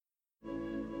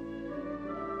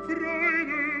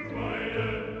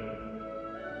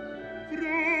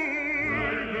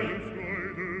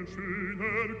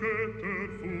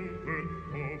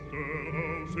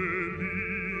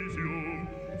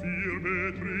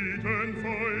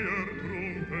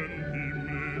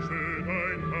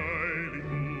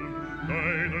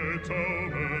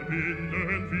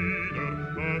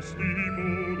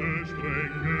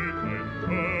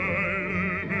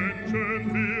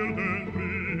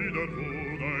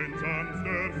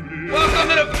Welcome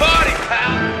to the party,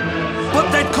 pal!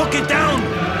 Put that cookie down!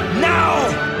 Now!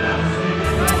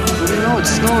 What do you know? It's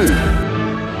snowing.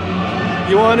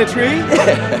 You want a tree?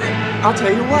 I'll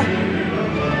tell you what.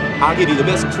 I'll give you the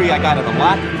best tree I got in the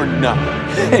lot for nothing.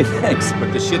 Hey, thanks.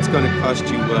 But the shit's gonna cost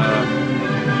you,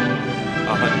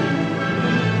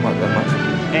 $100. What, that much?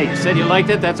 Hey, you said you liked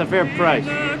it? That's a fair price.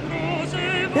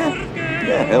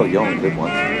 Yeah, hell, you only live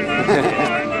once.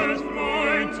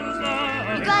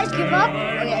 You guys give up?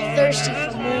 Or you're thirsty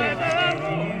for more?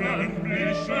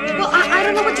 Well, I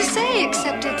don't know what to say,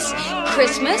 except it's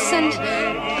Christmas and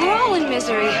we're all in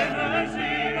misery.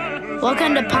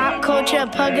 Welcome to Pop Culture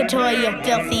Purgatory, you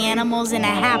filthy animals, and a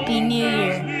Happy New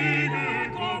Year.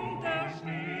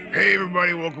 Hey,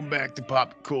 everybody, welcome back to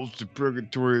Pop Culture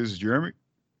Purgatory. This is Jeremy.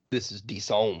 This is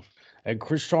D-Song. And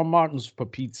Christian Martin's for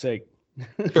Pete's sake.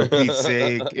 For Pete's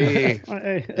sake. Hey.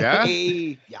 Yeah?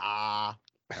 Hey. Yeah.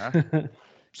 Yeah?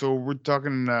 So we're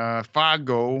talking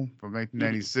Fargo from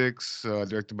 1996,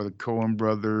 directed by the Coen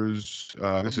brothers.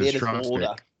 This is Trump's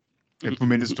pick. From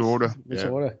Minnesota.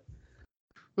 Minnesota.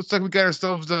 Looks like we got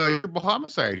ourselves a triple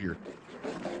homicide here.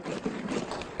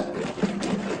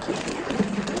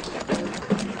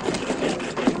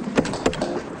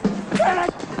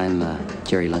 I'm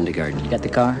Jerry Lundegaard. You got the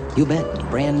car? You bet.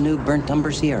 Brand new burnt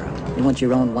umber Sierra. You want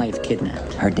your own wife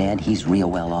kidnapped. Her dad, he's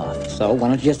real well off. So why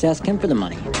don't you just ask him for the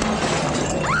money?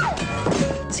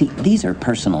 See, these are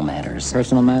personal matters.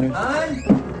 Personal matters?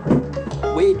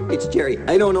 Wait, it's Jerry.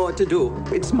 I don't know what to do.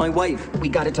 It's my wife. We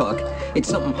gotta talk. It's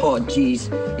something hard, geez.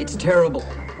 It's terrible.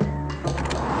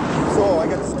 So, I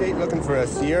got the state looking for a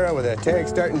Sierra with a tag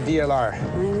starting DLR.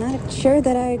 I'm not sure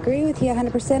that I agree with you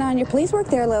 100% on your police work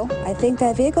there, Lou. I think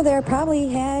that vehicle there probably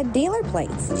had dealer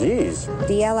plates. Jeez.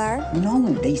 DLR?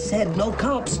 No, they said no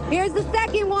cops. Here's the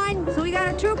second one. So we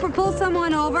got a trooper pull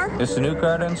someone over. This the new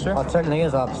car then, sir? Oh, it certainly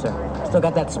is, officer. Still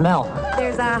got that smell.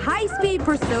 There's a high-speed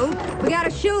pursuit. We got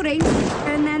a shooting.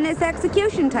 And then this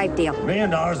execution type deal. $1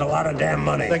 million, a lot of damn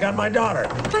money. They got my daughter.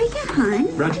 Oh, yeah, hon.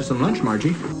 Brought you some lunch,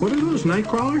 Margie. What are those, night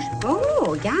crawlers?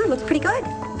 Oh, yeah, looks pretty good.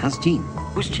 How's Jean?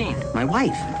 Who's Jean? My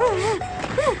wife.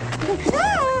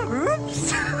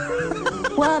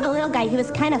 Well, the little guy, he was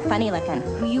kind of funny looking.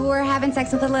 You were having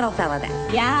sex with a little fella then?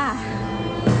 Yeah.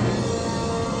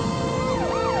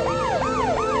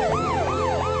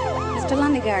 Mr.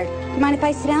 Lundegaard, do you mind if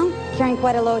I sit down? Carrying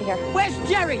quite a load here. Where's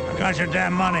Jerry? I got your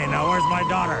damn money. Now, where's my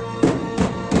daughter?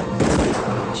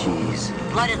 Jeez.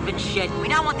 Blood has been shed. We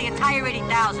now want the entire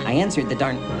 80,000. I answered the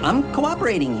darn... I'm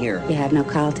cooperating here. You have no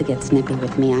call to get snippy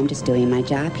with me. I'm just doing my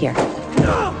job here.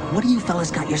 What do you fellas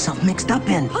got yourself mixed up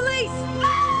in? Police!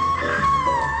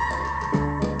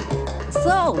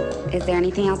 So, is there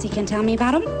anything else you can tell me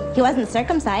about him? He wasn't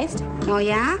circumcised. Oh,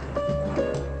 yeah?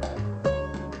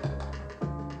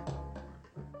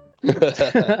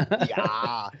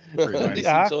 Yeah. They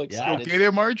seem so excited. Okay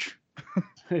there, Marge?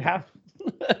 Yeah.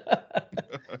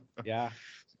 Yeah.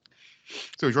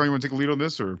 So, Sean, you want to take a lead on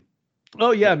this, or?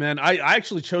 Oh, yeah, man. I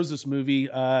actually chose this movie.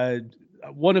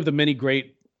 One of the many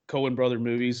great Coen brother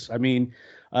movies. I mean,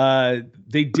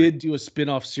 they did do a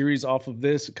spin-off series off of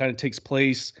this. It kind of takes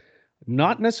place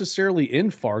not necessarily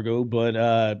in Fargo, but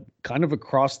kind of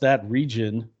across that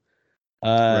region.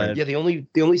 Yeah, the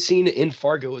only scene in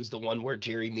Fargo is the one where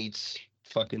Jerry meets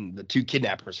fucking the two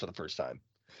kidnappers for the first time.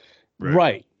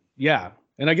 Right. Yeah.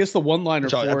 And I guess the one-liner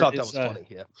for I thought that is, was funny.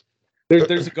 Yeah.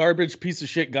 There's a garbage piece of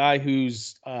shit guy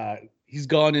who's he's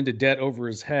gone into debt over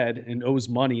his head and owes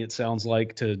money, it sounds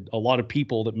like, to a lot of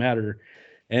people that matter.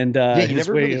 And you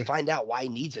never really find out why he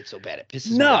needs it so bad. It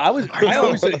pisses me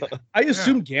off. I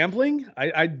assumed gambling.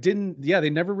 I didn't. Yeah, they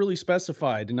never really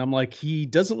specified. And I'm like, he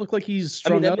doesn't look like he's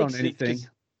strung out on anything.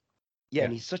 Yeah,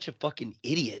 and he's such a fucking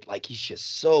idiot. Like, he's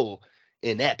just so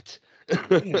inept.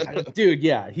 Dude,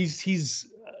 yeah, he's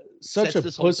such a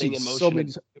pussy. So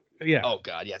many. Yeah. Oh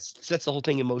God, yes. Sets the whole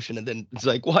thing in motion, and then it's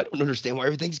like, well, I don't understand why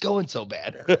everything's going so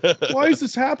bad. Why is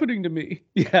this happening to me?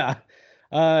 Yeah.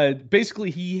 Basically,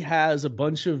 he has a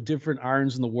bunch of different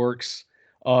irons in the works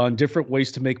on different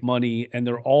ways to make money, and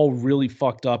they're all really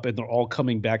fucked up, and they're all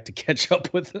coming back to catch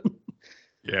up with him.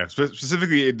 Yeah,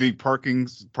 specifically the parking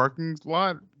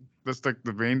lot. That's like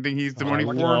the main thing he's the money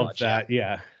for. I love that.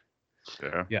 Yeah.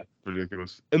 Yeah.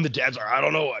 Ridiculous. And the dad's like, I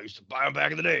don't know. I used to buy them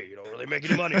back in the day. You don't really make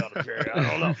any money on them, Jerry.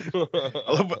 I don't know.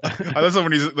 I love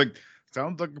when he's like,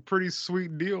 sounds like a pretty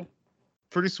sweet deal.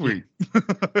 Pretty sweet.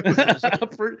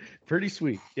 Pretty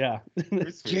sweet. Yeah.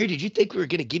 Jerry, did you think we were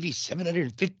gonna give you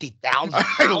 $750,000?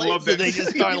 I love that. And they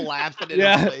just started laughing in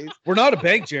Yeah. his face. We're not a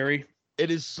bank, Jerry. It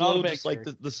is slow, just like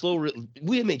the slow.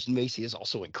 William H. Macy is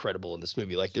also incredible in this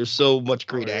movie. Like, there's so much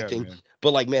great acting,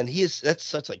 but like, man, that's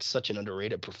such an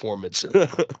underrated performance.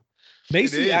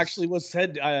 Macy actually was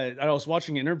said. I was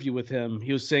watching an interview with him.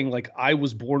 He was saying like, I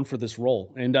was born for this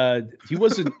role, and he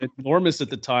wasn't enormous at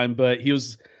the time, but he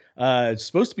was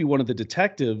supposed to be one of the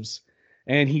detectives,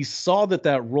 and he saw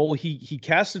that role. He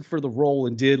casted for the role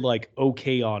and did like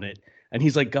okay on it, and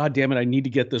he's like, God damn it, I need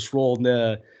to get this role. And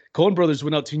the Coen brothers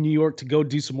went out to New York to go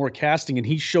do some more casting, and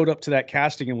he showed up to that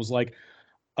casting and was like,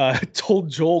 told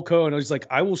Joel Coen, I was like,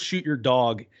 I will shoot your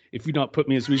dog if you not put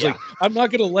me as. He's like, I'm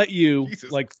not gonna let you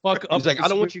like fuck up. He's like, I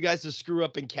don't want you guys to screw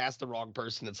up and cast the wrong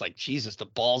person. It's like, Jesus, the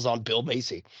ball's on Bill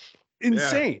Macy.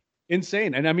 Insane.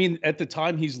 And I mean, at the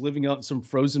time, he's living out in some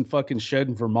frozen fucking shed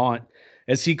in Vermont,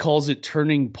 as he calls it,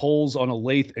 turning poles on a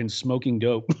lathe and smoking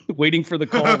dope, waiting for the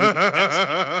call.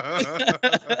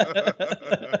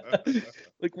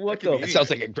 Like, what the? It sounds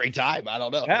like a great time. I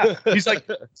don't know. Yeah. He's like,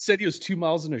 said he was 2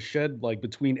 miles in a shed, like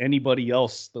between anybody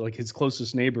else, like his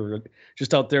closest neighbor,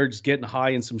 just out there, just getting high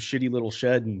in some shitty little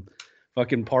shed and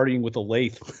fucking partying with a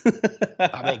lathe.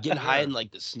 I mean, getting high in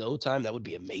like the snow time, that would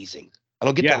be amazing. I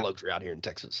don't get that luxury out here in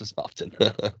Texas as often.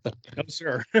 No,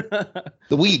 sir.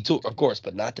 The weed too, of course,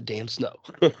 but not the damn snow.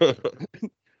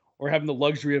 Or having the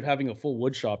luxury of having a full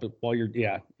wood shop while you're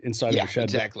inside of your shed.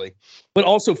 Exactly. But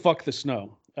also fuck the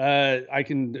snow. I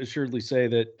can assuredly say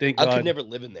that. Thank God. I could never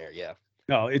live in there. Yeah.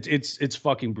 No, it's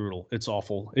fucking brutal. It's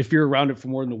awful. If you're around it for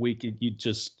more than a week, you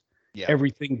just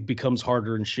everything becomes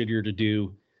harder and shittier to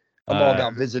do. I'm all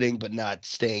about visiting, but not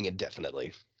staying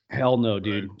indefinitely. Hell no,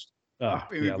 dude. Right.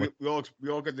 We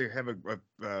all get to have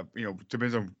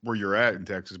depends on where you're at in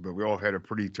Texas, but we all had a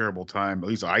pretty terrible time. At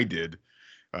least I did.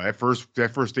 That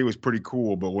first day was pretty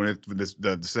cool, but when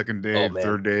the second day,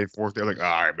 third day, fourth day, I'm like,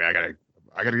 all right, man,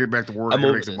 I gotta get back to work. I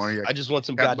gotta make some money. I just want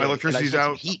some my electricity's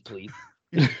out. Heat, please.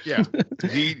 Yeah,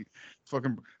 heat.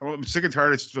 Fucking, I'm sick and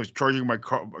tired of charging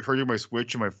my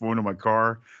Switch and my phone in my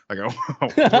car. Like, I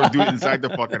want to do it inside the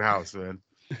fucking house, man.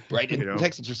 Right, and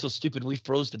Texans are so stupid. We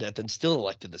froze to death and still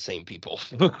elected the same people.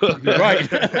 Right.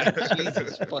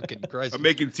 Jesus fucking Christ. I'm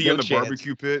making tea on the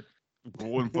barbecue pit,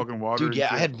 boiling fucking water. Dude,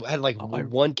 I had like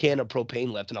one can of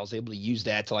propane left, and I was able to use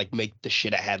that to like make the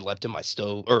shit I had left in my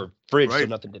stove or fridge, so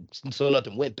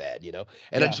nothing went bad, you know.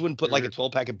 And I just wouldn't put like a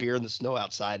 12-pack of beer in the snow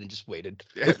outside and just waited.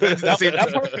 That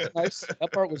part was nice.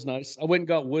 That part was nice. I went and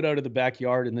got wood out of the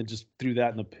backyard and then just threw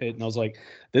that in the pit, and I was like,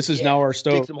 "This is now our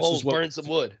stove. Dig some holes, burn some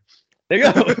wood." There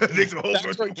you go.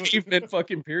 That's our achievement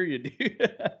fucking period.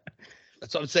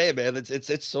 That's what I'm saying, man.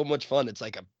 It's so much fun. It's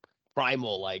like a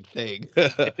primal like thing.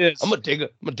 It is. I'm gonna dig a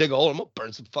hole. I'm gonna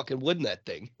burn some fucking wood in that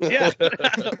thing. Yeah.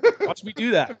 Watch me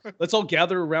do that. Let's all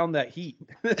gather around that heat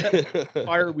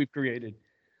fire we've created.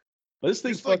 But this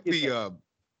thing's fucking.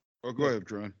 Like go ahead,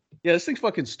 John. Yeah, this thing's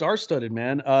fucking star-studded,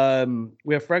 man.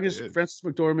 We have Francis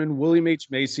McDormand, William H.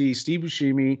 Macy, Steve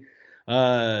Buscemi.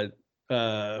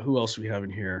 Who else do we have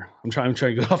in here? I'm trying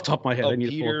to go off the top of my head. I need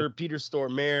Peter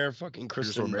Stormare, fucking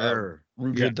Kristen Stormare.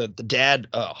 The dad,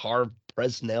 Harv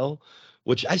Presnell,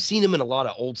 which I've seen him in a lot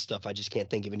of old stuff. I just can't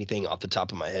think of anything off the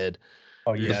top of my head.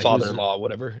 Oh yeah, the father-in-law,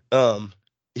 whatever.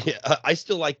 Yeah, I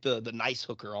still like the nice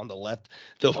hooker on the left.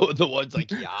 The one's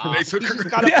like, nice he's hooker.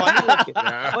 just kind of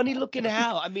funny looking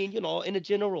how. I mean, in a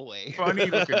general way. Funny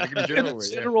looking in a general way.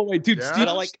 General way, dude. Yeah.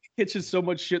 Steve catches so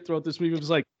much shit throughout this movie. It was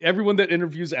like everyone that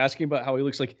interviews asking about how he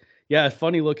looks like,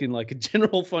 funny looking, like a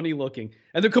general funny looking,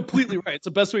 and they're completely right. It's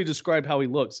the best way to describe how he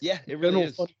looks. Yeah, it really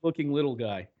is. Funny looking little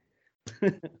guy.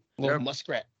 Little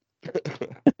muskrat.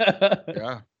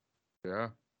 Yeah.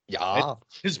 Yeah.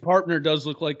 His partner does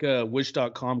look like a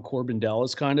Wish.com Corbin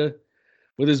Dallas, kind of,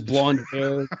 with his blonde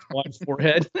hair, blonde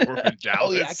forehead. Corbin Dallas.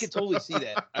 Oh, yeah, I could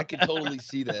totally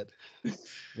see that.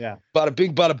 Yeah. Bada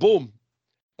bing, bada boom.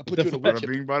 I put you in a Bada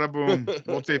bing, bada boom.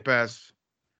 Multi-pass.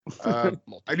 I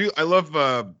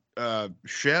love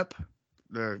Shep,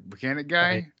 the mechanic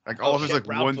guy. Right. Like all of his Shep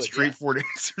like one Roundfoot, straightforward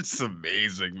answer. It's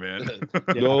amazing, man.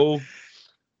 No.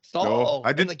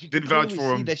 I didn't vouch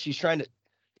for him. That she's trying to.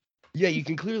 Yeah, you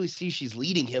can clearly see she's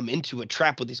leading him into a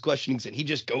trap with these questionings, and he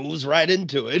just goes right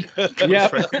into it. Yeah.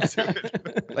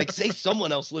 Like, say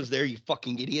someone else lives there, you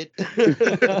fucking idiot.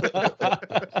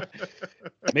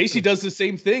 Macy does the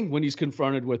same thing when he's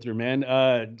confronted with her,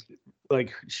 man.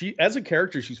 Like she, as a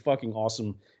character, she's fucking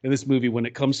awesome in this movie. When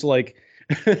it comes to like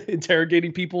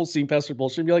interrogating people, seeing past their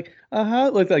bullshit, and be like,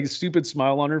 like a stupid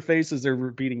smile on her face as they're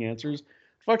repeating answers.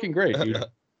 Fucking great, dude.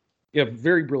 Yeah,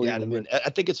 very brilliant. Yeah, I mean, I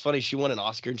think it's funny. She won an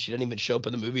Oscar and she didn't even show up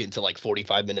in the movie until like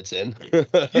 45 minutes in.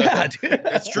 Yeah, dude.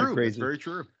 That's true. That's very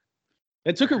true.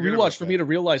 It took a rewatch for me to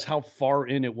realize how far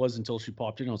in it was until she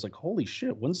popped in. I was like, holy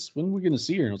shit, when are we going to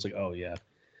see her? And I was like, oh, yeah.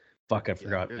 Fuck, I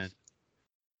forgot, man.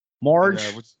 Marge.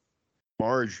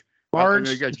 Marge. Marge.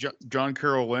 You got John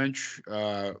Carroll Lynch,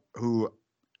 who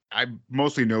I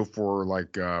mostly know for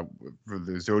for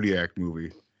the Zodiac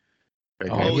movie.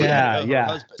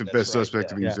 Yeah. The best suspect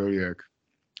to be Zodiac.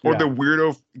 Or the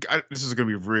weirdo. This is going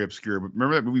to be very obscure, but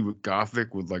remember that movie with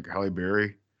Gothic with like Halle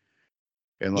Berry?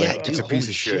 And like it's a piece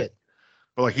of shit.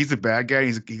 But like he's the bad guy.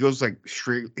 He goes like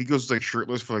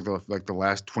shirtless for like the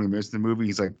last 20 minutes of the movie.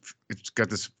 He's like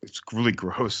it's really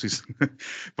gross.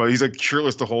 But he's like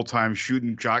shirtless the whole time,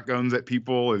 shooting shotguns at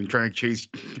people and trying to chase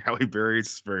Halle Berry.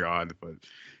 It's very odd, but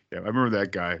yeah, I remember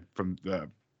that guy from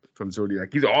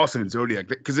Zodiac. He's awesome in Zodiac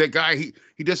because that guy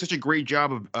he does such a great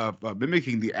job of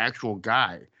mimicking the actual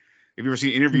guy. Have you ever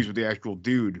seen interviews with the actual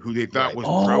dude who they thought was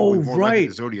probably more like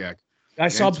the Zodiac? I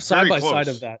saw side by side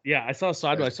of that. Yeah, I saw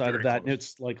side by side of that, and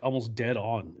it's like almost dead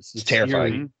on. It's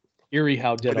terrifying. Eerie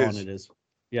how dead on it is.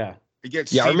 Yeah.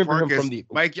 I remember him from the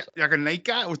Mike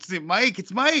Yakanika. What's it? Mike?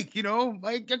 It's Mike. You know,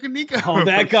 Mike Yakanika. Oh,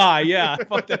 that guy. Yeah,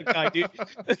 fuck that guy, dude.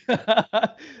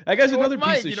 That guy's another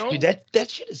piece of shit. Dude,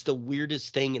 that shit is the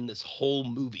weirdest thing in this whole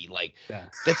movie. Like,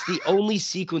 that's the only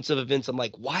sequence of events. I'm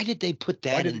like, why did they put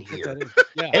that in here?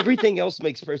 Yeah. Everything else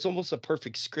it's almost a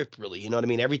perfect script, really. You know what I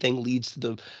mean? Everything leads to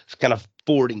the kind of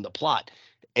forwarding the plot.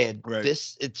 And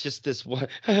it's just this one.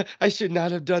 I should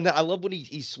not have done that. I love when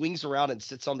he swings around and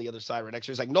sits on the other side right next to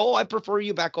her. He's like, no, I prefer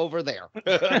you back over there.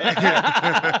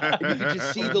 And you can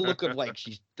just see the look of like,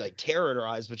 she's like terror in her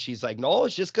eyes, but she's like, no,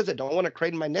 it's just because I don't want to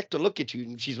crane my neck to look at you.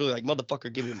 And she's really like,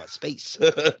 motherfucker, give me my space.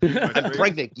 I'm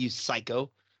pregnant, you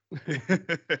psycho.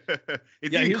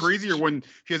 It's even crazier when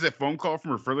she has that phone call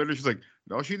from her friend. She's like,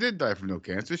 no, she did die from no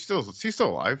cancer. She's still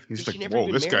alive. He's like,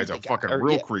 whoa, this guy's a fucking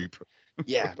real creep.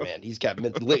 Yeah, man, he's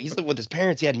living with his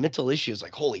parents. He had mental issues.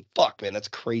 Like, holy fuck, man, that's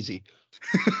crazy.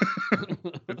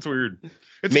 It's weird.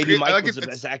 Maybe Mike was the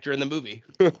best actor in the movie.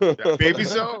 Maybe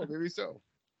so. Maybe so.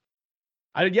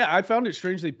 I found it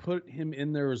strange they put him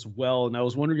in there as well, and I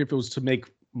was wondering if it was to make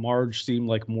Marge seem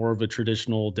like more of a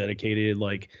traditional, dedicated,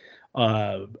 like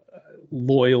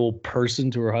loyal person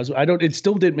to her husband. It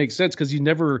still didn't make sense because you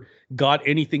never got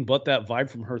anything but that vibe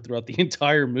from her throughout the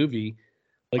entire movie.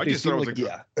 Like I just thought it was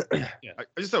I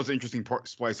just thought it was an interesting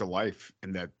slice of life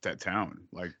in that town.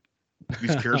 Like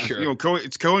these characters, you know,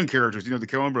 it's Coen characters. You know, the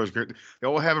Coen brothers. They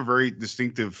all have a very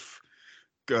distinctive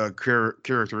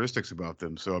characteristics about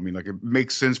them. So I mean, like it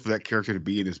makes sense for that character to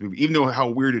be in this movie, even though how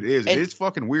weird it is. It is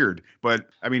fucking weird, but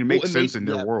I mean, it makes sense in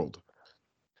their world.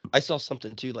 I saw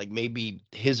something too, like maybe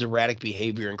his erratic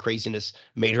behavior and craziness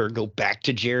made her go back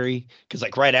to Jerry, because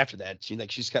like right after that,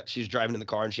 she's driving in the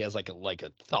car and she has like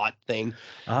a thought thing,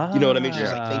 you know what I mean? She's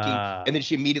like thinking, and then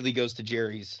she immediately goes to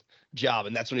Jerry's job,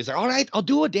 and that's when he's like, all right, I'll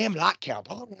do a damn lot count.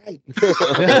 All right.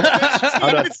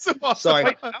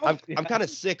 Sorry, I'm kind of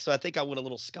sick, so I think I went a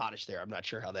little Scottish there. I'm not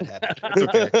sure how that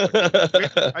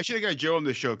happened. I should have got Joe on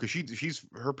the show because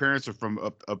her parents are from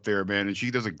up there, man, and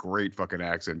she does a great fucking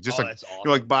accent. Just like awesome. You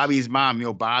know, like Bobby's mom, you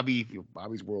know, Bobby's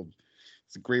World.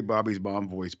 It's a great Bobby's mom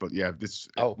voice, but yeah,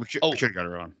 we should have got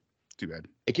her on. Too bad.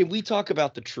 Can we talk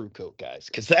about the True Coat, guys?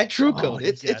 Because that True Coat,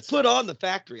 it's put on the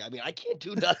factory. I mean, I can't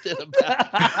do nothing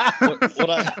about what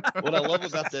I love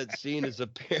about that scene is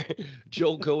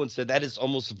Joel Coen said that is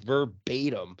almost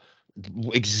verbatim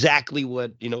exactly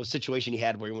what, you know, a situation he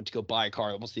had where he went to go buy a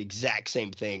car, almost the exact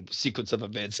same thing, sequence of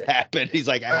events happened. He's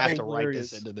like, I have to write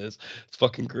this into this. It's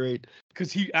fucking great.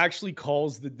 Because he actually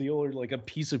calls the dealer like a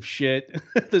piece of shit,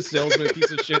 the salesman a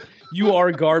piece of shit. You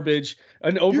are garbage.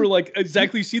 And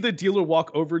you see the dealer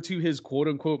walk over to his quote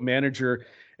unquote manager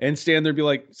and stand there and be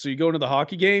like, so you going to the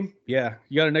hockey game? Yeah.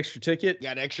 You got an extra ticket? You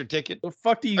got an extra ticket? The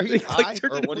fuck do you think?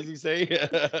 Or what does he say?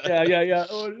 Yeah.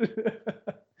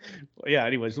 Yeah,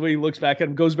 anyways, the way he looks back at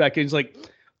him, goes back in, he's like,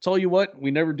 tell you what, we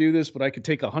never do this, but I could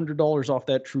take $100 off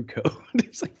that True Coat.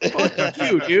 It's like, fuck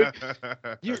you, dude.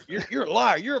 You're a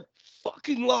liar. You're a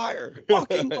fucking liar.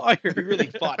 Fucking liar. You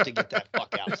really fought to get that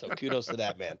fuck out, so kudos to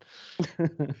that man.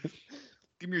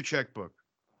 Give me your checkbook.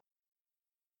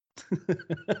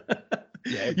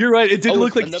 Yeah, you're right. It did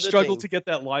look like he struggled to get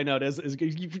that line out as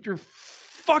you're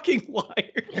fucking liar.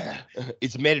 Yeah.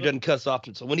 It's a man who doesn't cuss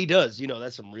often, so when he does, you know,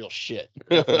 that's some real shit.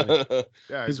 Yeah,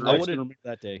 his wife's gonna remember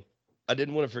that day. I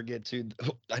didn't want to forget too.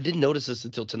 I didn't notice this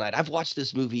until tonight. I've watched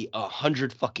this movie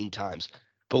 100 fucking times.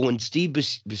 But when Steve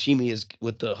Buscemi is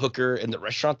with the hooker in the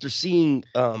restaurant, they're seeing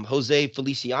Jose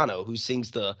Feliciano, who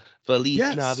sings the Feliz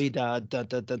Navidad, da,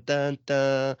 da, da, da,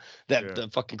 da, the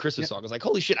fucking Christmas song. I was like,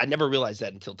 holy shit, I never realized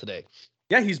that until today.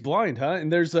 Yeah, he's blind, huh?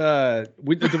 And there's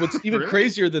what's even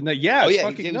crazier than that. Yeah,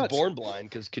 he was born blind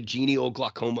because congenital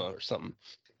glaucoma or something.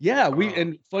 Yeah,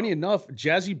 and funny enough,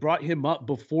 Jazzy brought him up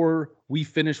before we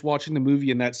finished watching the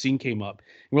movie and that scene came up.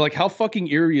 And we're like, how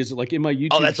fucking eerie is it? Like in my YouTube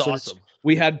Oh, that's search, awesome.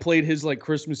 we had played his like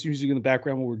Christmas music in the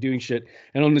background while we're doing shit.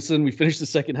 And all of a sudden we finished the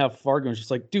second half of Fargo and she's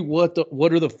like, dude, what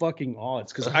are the fucking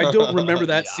odds? Because I don't remember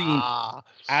that scene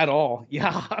at all.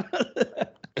 Yeah.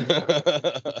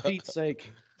 For Pete's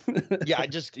sake. Yeah, I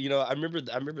just, I remember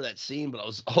that scene, but I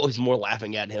was always more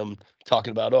laughing at him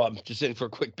talking about, I'm just in for a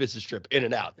quick business trip, in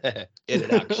and out. In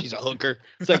and out. She's a hooker.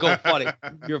 It's like, oh, funny.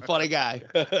 You're a funny guy.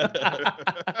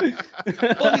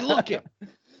 Funny looking.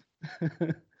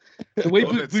 The way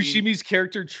Buscemi's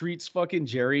character treats fucking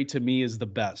Jerry to me is the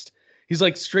best. He's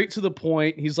like straight to the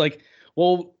point. He's like,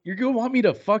 well, you're going to want me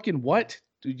to fucking what?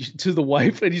 To the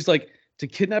wife? And he's like, to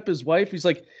kidnap his wife? He's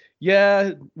like,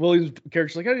 yeah. Well, his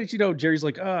character's like, how did you know? Jerry's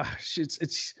like, her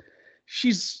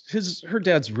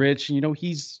dad's rich, and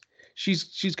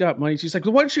she's got money. She's like,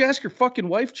 well, why don't you ask your fucking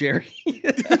wife, Jerry?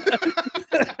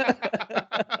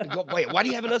 Wait, why do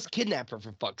you have us kidnap her,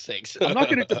 for fuck's sakes? I'm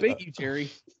not going to debate you, Jerry.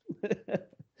 That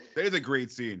is a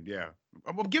great scene. Yeah,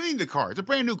 I'm giving you the car. It's a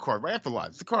brand new car right after lot.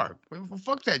 It's the car. Well,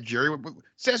 fuck that, Jerry.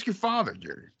 Let's ask your father,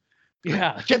 Jerry.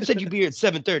 Yeah, Jeff said you'd be here at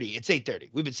 7:30. It's 8:30.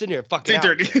 We've been sitting here fucking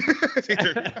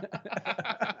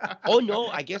 8:30. Oh no,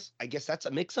 I guess that's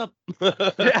a mix-up.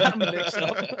 Yeah,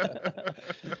 mix-up.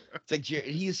 It's like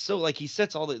he is so like he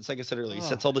sets all the. It's like I said earlier, he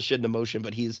sets all the shit into motion,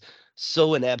 but he's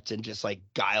so inept and just like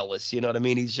guileless. You know what I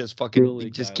mean? He's just fucking. Really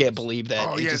he just can't believe that.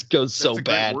 Oh, it just goes so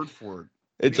bad. Word for it.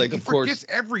 It's like, of course, he forgets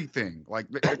everything. Like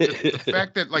the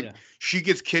fact that like she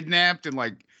gets kidnapped and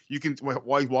like you can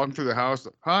while he's walking through the house,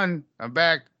 hon, I'm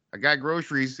back. I got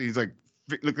groceries. He's like,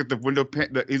 look at the window.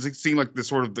 He's like seeing like the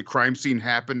sort of the crime scene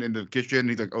happen in the kitchen. And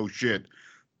he's like, oh shit,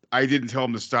 I didn't tell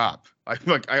him to stop. I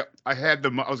had I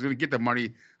was gonna get the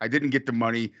money. I didn't get the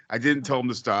money. I didn't tell him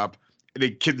to stop. And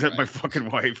they kidnapped my fucking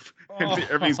wife. And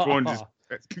everything's going just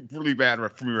really bad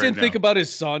for me right now. Didn't think about his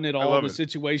son at all in the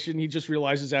situation. He just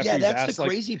realizes after he's asked. Yeah, that's the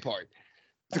crazy part.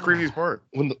 It's the craziest part.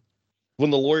 When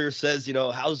the lawyer says,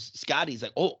 how's Scotty? He's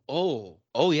like, oh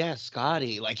yeah,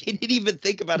 Scotty. Like he didn't even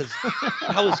think about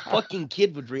how his fucking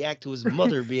kid would react to his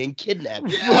mother being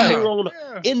kidnapped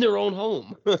in their own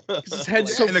home. His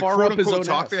head's so far up his own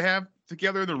talk ass. they have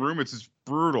together in the room, it's just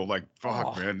brutal. Like,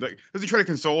 fuck, man. Like, doesn't try to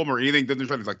console him or anything. Doesn't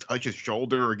try to like touch his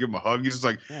shoulder or give him a hug. He's just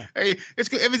like, hey, it's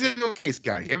good. Everything's okay,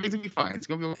 Scotty. Everything's gonna be fine. It's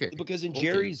gonna be okay. Because in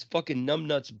Jerry's fucking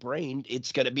numbnuts brain,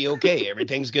 it's gonna be okay.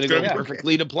 Everything's gonna go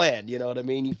perfectly to plan. You know what I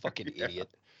mean? You fucking idiot.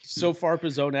 So far up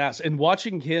his own ass. And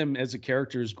watching him as a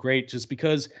character is great just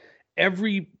because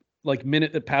every like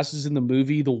minute that passes in the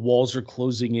movie, the walls are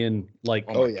closing in like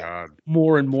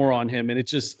more and more on him. And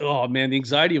it's just, oh man, the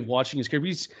anxiety of watching his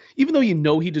character. Even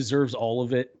though he deserves all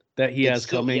of it that he has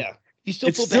coming. Yeah. You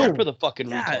still feel bad for the fucking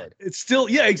retard. It's still,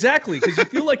 exactly. Because you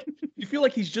feel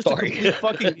like he's just a complete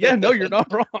fucking no, you're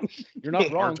not wrong. You're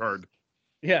not wrong. Retard.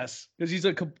 Yes. Because he's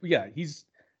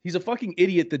a fucking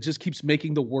idiot that just keeps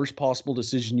making the worst possible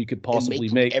decision you could possibly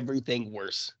make. Everything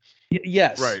worse.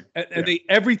 Yes. Right. And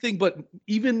everything, but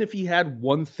even if he had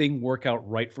one thing work out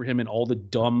right for him and all the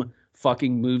dumb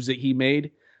fucking moves that he made,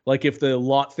 like if the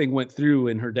lot thing went through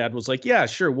and her dad was like, yeah,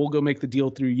 sure, we'll go make the deal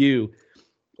through you.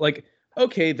 Like,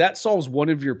 okay, that solves one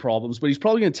of your problems, but he's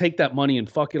probably going to take that money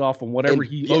and fuck it off on whatever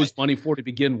he owes money for to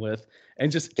begin with and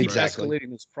just keep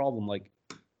escalating this problem. Like,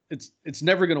 it's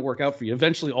never going to work out for you.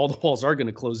 Eventually, all the walls are going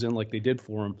to close in like they did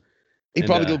for him. He'd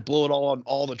probably go blow it all on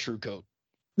all the True Coat.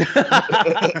 Well,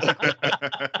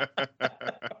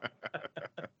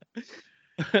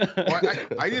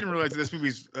 I didn't realize that this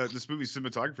movie's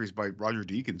cinematography is by Roger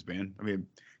Deakins, man. I mean,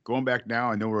 going back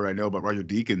now, I know what I know about Roger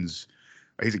Deakins.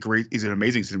 He's an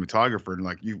amazing cinematographer, and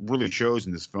like you really shows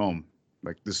in this film.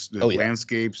 Like the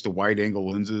landscapes, the wide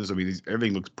angle lenses. I mean,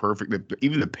 everything looks perfect.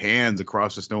 Even the pans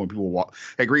across the snow when people walk.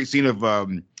 That great scene of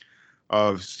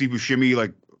Steve Buscemi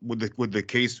like with the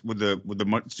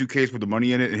suitcase with the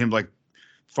money in it, and him like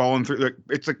falling through. Like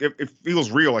it's like it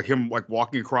feels real, like him like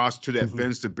walking across to that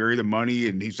fence to bury the money,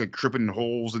 and he's like tripping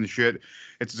holes and shit.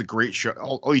 It's a great shot.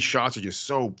 All these shots are just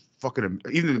so fucking.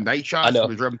 Even the night shots, where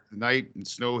they're driving the night and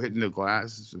snow hitting the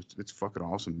glass. It's fucking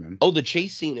awesome, man. Oh, the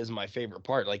chase scene is my favorite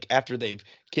part. Like after they've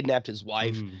kidnapped his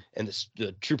wife, and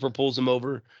the trooper pulls him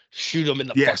over, shoot him in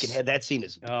the fucking head. That scene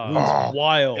is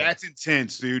wild. That's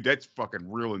intense, dude. That's fucking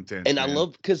real intense. And man. I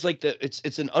love because like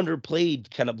it's an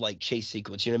underplayed kind of like chase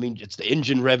sequence. You know what I mean? It's the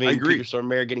engine revving, Peter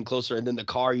Stormare getting closer, and then the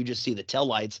car. You just see the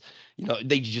taillights. You know,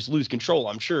 they just lose control.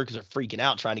 I'm sure because they're freaking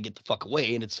out trying to get the fuck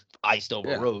away, and it's iced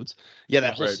over roads. Yeah,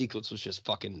 that whole sequence was just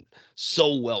fucking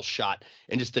so well shot,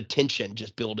 and just the tension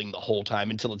just building the whole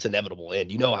time until its inevitable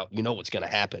end. You know what's gonna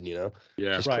happen. You know?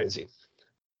 Yeah, it's crazy.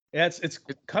 Yeah, it's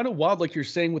kind of wild, like you're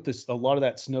saying with this. A lot of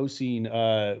that snow scene,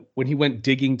 when he went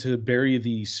digging to bury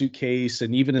the suitcase,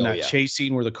 and even in that chase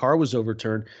scene where the car was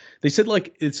overturned, they said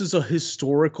like this is a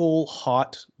historical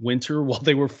hot winter while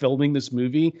they were filming this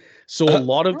movie. So a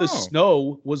lot of the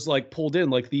snow was like pulled in,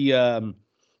 like the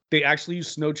they actually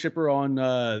used snow chipper on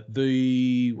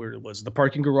the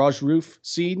parking garage roof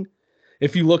scene.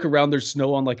 If you look around, there's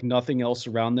snow on like nothing else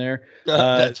around there.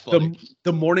 That's funny.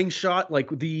 The morning shot, like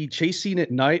the chase scene at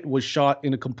night, was shot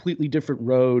in a completely different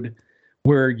road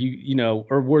where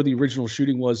or where the original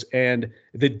shooting was, and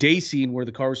the day scene where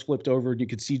the car was flipped over and you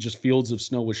could see just fields of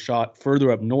snow was shot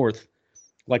further up north,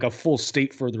 like a full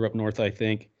state further up north, I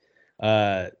think.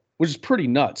 Which is pretty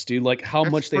nuts, dude. Like how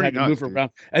much they had to move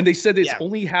around. And they said it's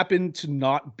only happened to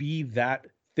not be that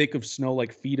thick of snow,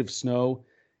 like feet of snow,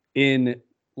 in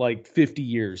like 50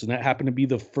 years, and that happened to be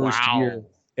the first year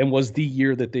and was the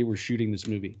year that they were shooting this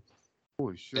movie.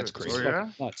 Holy shit. That's crazy. Oh, yeah?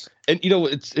 Nuts. And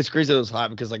it's crazy that it was hot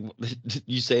because like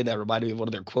you saying that reminded me of one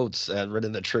of their quotes I read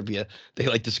in the trivia. They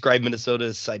like describe Minnesota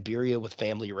as Siberia with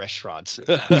family restaurants.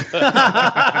 That's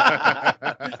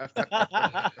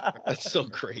so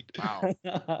great. Wow.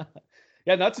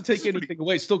 Yeah, not to take anything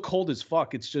away. It's still cold as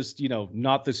fuck. It's just,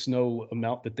 not the snow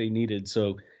amount that they needed.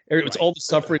 So it's all the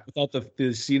suffering without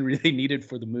the scenery they needed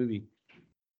for the movie.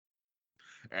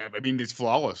 I mean, it's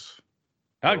flawless.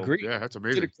 I agree. Yeah, that's They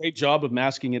amazing. did a great job of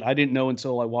masking it. I didn't know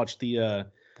until I watched the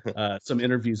some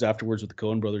interviews afterwards with the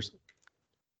Coen brothers.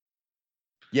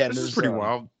 Yeah, this is pretty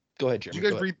wild. Go ahead, Jeremy.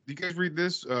 Do you guys read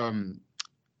this?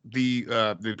 The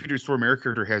Peter Stormare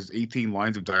character has 18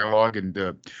 lines of dialogue, and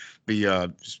the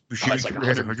Buscemi character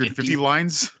has 150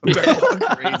 lines of dialogue.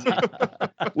 Crazy.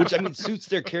 Which I mean suits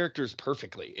their characters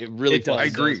perfectly. It really does. I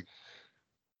agree.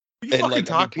 Will you fucking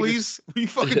talk, please? Will you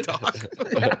fucking talk?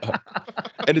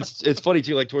 And it's funny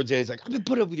too. Like towards the end, he's like, "I've been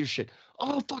put up with your shit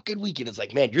all fucking weekend." It's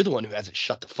like, man, you're the one who hasn't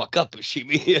shut the fuck up,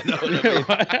 Buscemi. You know what I mean?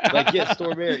 Like, yeah,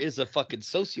 Stormare is a fucking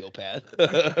sociopath.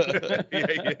 Yeah,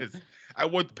 he is. I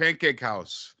want the Pancake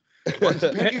House. Want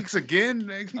the pancakes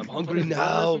again? I'm hungry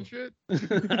now.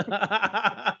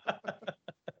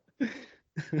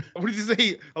 What did you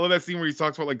say? I love that scene where he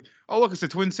talks about like, oh look, it's the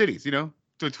Twin Cities,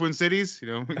 the Twin Cities,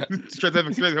 try to have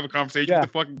a conversation with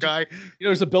the fucking guy.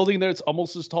 There's a building there. It's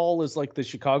almost as tall as like the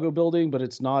Chicago building, but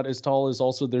it's not as tall as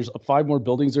also there's 5 more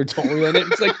buildings that are taller than it.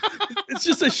 It's like, it's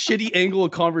just a shitty angle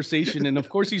of conversation. And of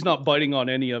course he's not biting on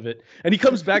any of it. And he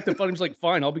comes back to fun. He's like,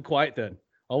 fine, I'll be quiet then.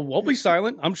 I'll be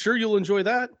silent. I'm sure you'll enjoy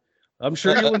that. I'll be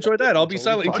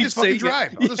silent. I'll just fucking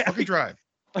drive. I'll just fucking drive.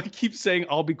 I keep saying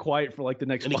I'll be quiet for like the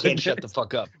next. And he can't shut the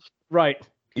fuck up. Right.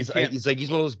 He's one of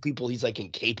those people. He's like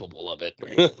incapable of it.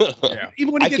 Yeah.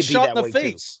 Even when he gets shot in the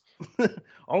face.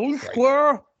 Oh,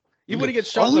 squirrel. Even when he gets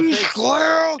shot in the face.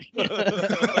 Squirrel.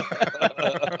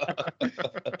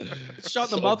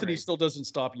 Shot in the mouth and he still doesn't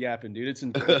stop yapping, dude. It's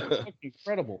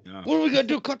incredible. Yeah. What are we gonna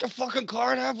do? Cut the fucking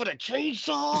car in half with a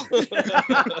chainsaw?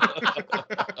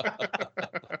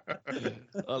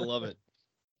 I love it.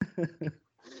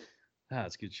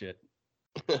 That's good shit.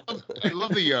 I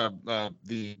love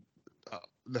the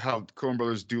how Coen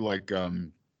brothers do like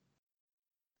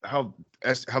how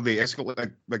they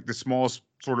escalate like the smallest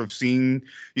sort of scene.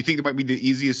 You think it might be the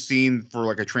easiest scene for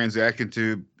like a transaction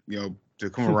to to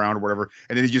come around or whatever,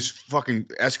 and then it just fucking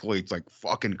escalates like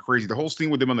fucking crazy. The whole scene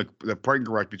with them on the parking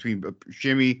garage between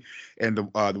Buscemi and the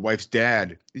wife's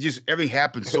dad, it just everything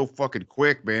happens so fucking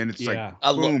quick, man. It's like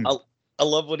boom. I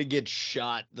love when he gets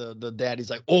shot. The daddy's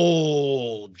like,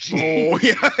 "Oh, geez." Oh,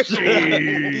 yeah.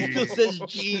 He still says,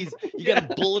 "Geez." You got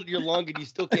a bullet in your lung and you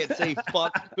still can't say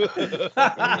 "fuck."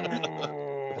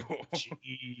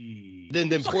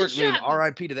 Then importantly,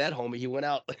 R.I.P. to that homie. He went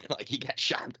out like he got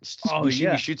shot.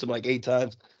 He shoots him like 8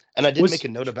 times. And I did make a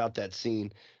note about that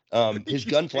scene. His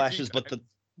gun flashes, but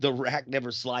the rack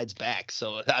never slides back.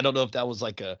 So I don't know if that was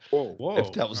like if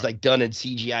that was like done in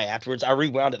CGI afterwards. I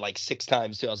rewound it like 6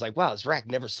 times too. I was like, wow, this rack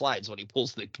never slides when he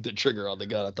pulls the trigger on the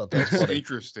gun. I thought that was funny.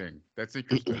 That's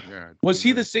interesting. Yeah. Was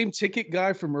he the same ticket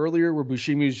guy from earlier where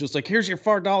Buscemi was just like, here's your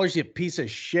 $4, you piece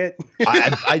of shit?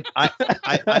 I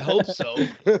hope so.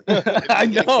 I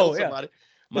know. Yeah.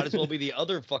 Might as well be the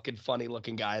other fucking funny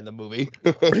looking guy in the movie.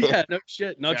 Yeah, no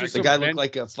shit. Not just the guy looked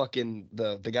like a fucking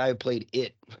the guy who played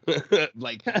It,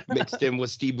 like mixed in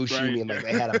with Steve Buscemi, and like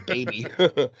they had a baby.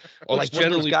 Or like one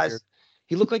of those guys. Weird.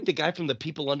 He looked like the guy from The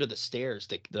People Under the Stairs,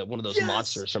 the one of those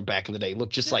monsters from back in the day. He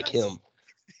looked just like him.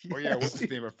 Oh yeah, what's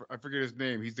his name? I forget his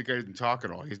name. He's the guy who doesn't talk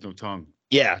at all. He's no tongue.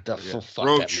 Yeah, fuck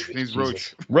Roach. That He's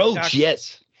Roach. Roach,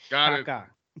 yes. Got it.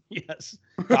 Yes.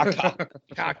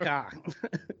 Caca.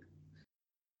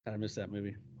 I missed that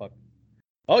movie. Fuck.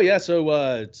 Oh yeah, so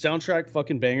soundtrack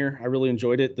fucking banger. I really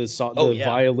enjoyed it. The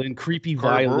violin, creepy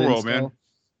Carter violin Burwell, style. man.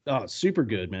 Oh, super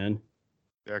good, man.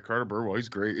 Yeah, Carter Burwell, he's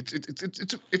great.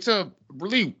 It's a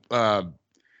really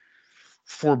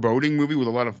foreboding movie with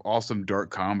a lot of awesome dark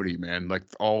comedy, man. Like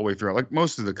all the way throughout, like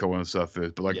most of the Coen stuff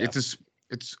is, but like it's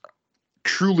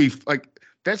truly like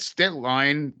that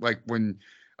line, like when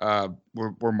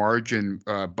where Marge and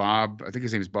Bob, I think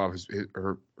his name is Bob,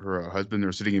 her husband,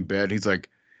 are sitting in bed. He's like,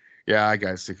 "Yeah, I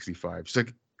got 65." She's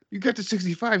like, "You got to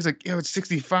 65?" He's like, "Yeah, it's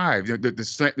 65." You know, the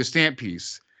stamp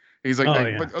piece. And he's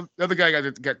like, but the other guy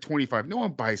got 25. No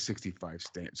one buys 65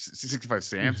 stamps. 65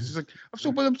 stamps. He's like,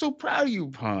 I'm so proud of you,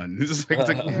 pun. It's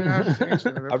like yeah,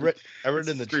 I read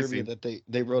in the trivia that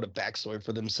they wrote a backstory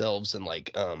for themselves, and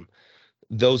like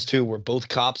those two were both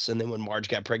cops, and then when Marge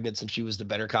got pregnant, since she was the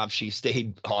better cop, she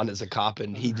stayed on as a cop,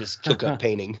 and he just took up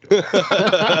painting.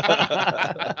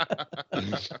 I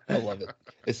love it.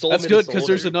 That's good because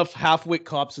there's enough half-wit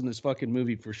cops in this fucking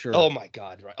movie for sure. Oh my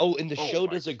god, right? Oh, and the show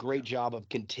does a great job of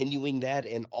continuing that,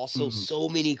 and also so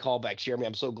many callbacks. Jeremy,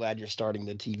 I'm so glad you're starting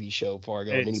the TV show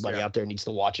Fargo, and anybody out there needs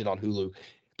to watch it on Hulu.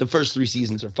 The first 3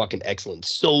 seasons are fucking excellent.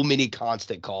 So many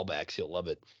constant callbacks. You'll love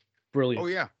it. Brilliant. Oh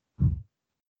yeah.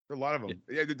 A lot of them.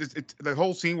 Yeah, the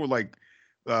whole scene where like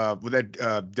with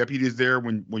that deputy is there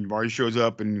when Marty shows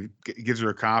up and gives her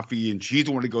a coffee, and she's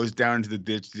the one that goes down into the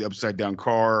ditch, the upside down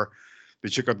car. They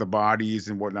check out the bodies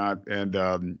and whatnot, and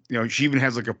you know, she even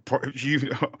has like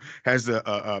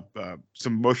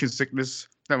some motion sickness,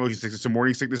 not motion sickness, some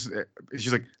morning sickness.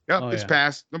 She's like, it's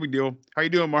passed, no big deal. How you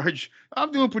doing, Marge?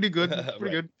 I'm doing pretty good,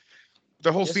 pretty good.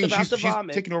 The whole scene, she's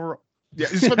taking over. Yeah,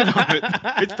 it's about to vomit.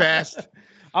 It's passed.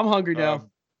 I'm hungry now.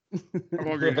 I'm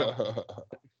hungry now.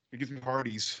 It gives me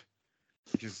Hardee's,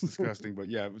 which is disgusting. But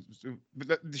yeah,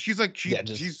 she's a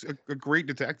great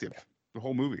detective. The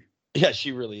whole movie. Yeah,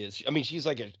 she really is. I mean, she's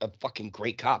like a fucking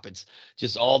great cop. It's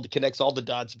just connects all the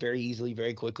dots very easily,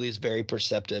 very quickly. It's very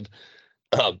perceptive.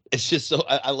 It's just so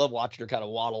I love watching her kind of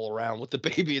waddle around with the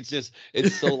baby. It's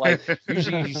so like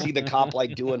usually you see the cop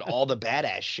like doing all the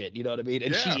badass shit. You know what I mean?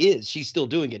 And she's still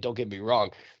doing it. Don't get me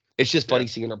wrong. It's just funny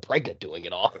seeing her pregnant doing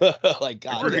it all. Like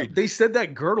God, they said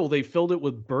that girdle, they filled it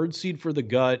with birdseed for the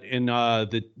gut, and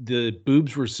the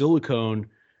boobs were silicone,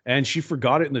 and she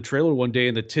forgot it in the trailer one day,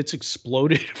 and the tits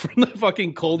exploded from the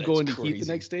fucking cold going to heat the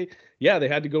next day. Yeah, they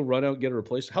had to go run out and get it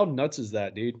replaced. How nuts is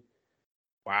that, dude?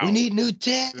 Wow. We need new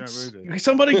tits. Yeah,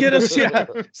 somebody get us. Yeah,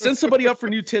 send somebody up for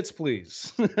new tits,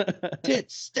 please.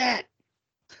 Tits stat.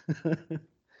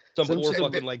 Some poor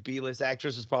fucking like B-list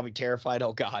actress is probably terrified.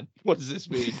 Oh God, what does this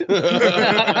mean?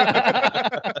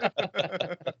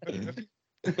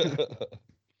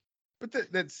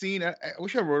 But that scene, I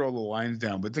wish I wrote all the lines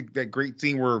down. But that great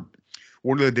scene where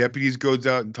one of the deputies goes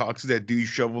out and talks to that dude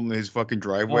shoveling his fucking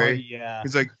driveway. Oh, yeah.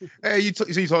 He's like, "Hey, you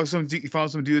found some dude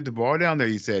at the bar down there."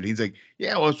 He said. He's like,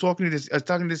 "Yeah, well, I was talking to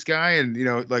this guy, and you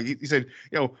know, like he said,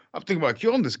 you know, I'm thinking about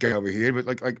killing this guy over here, but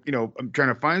like you know, I'm trying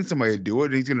to find somebody to do it,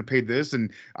 and he's gonna pay this."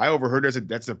 And I overheard. I said,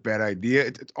 "That's a bad idea."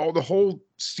 It's all the whole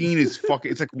scene is fucking.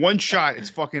 It's like one shot.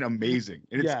 It's fucking amazing,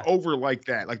 and it's over like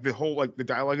that. Like the whole the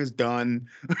dialogue is done.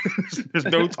 There's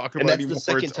no talking about it anymore. The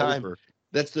second time. Over.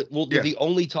 That's the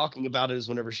only talking about it is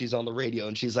whenever she's on the radio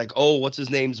and she's like, "Oh, what's his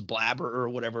name's Blabber or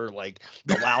whatever, like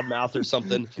the loudmouth or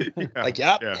something."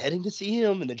 Heading to see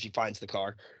him, and then she finds the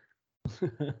car.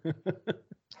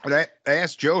 But I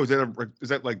asked Joe, is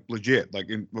that like legit? Like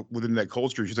within that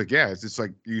culture, she's like, "Yeah, it's just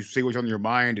like you say what's on your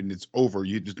mind and it's over.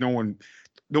 You just no one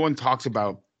talks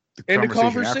about the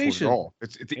conversation at all.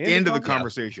 It's at the end of the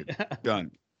conversation. Done."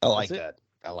 I like that.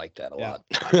 I like that a lot.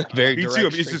 Very Me too.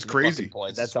 It's just crazy.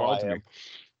 That's how I am.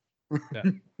 Yeah.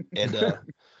 And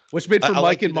which made for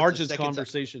Mike and Marge's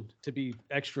conversation to be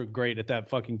extra great at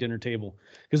that fucking dinner table,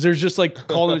 because there's just like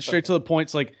calling it straight to the point.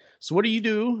 It's like, "So what do you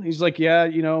do?" He's like, "Yeah,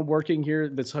 you know, working here.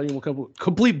 That's Honeywell."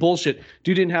 Complete bullshit.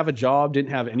 Dude didn't have a job, didn't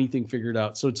have anything figured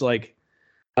out. So it's like,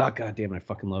 oh goddamn, I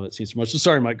fucking love it. See so much. So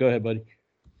sorry, Mike. Go ahead, buddy.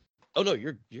 Oh no,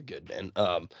 you're good, man.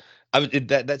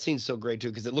 That scene's so great too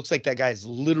because it looks like that guy is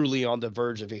literally on the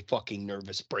verge of a fucking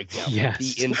nervous breakdown Yes.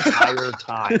 the entire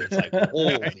time. It's like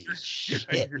holy shit,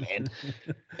 man!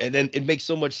 And then it makes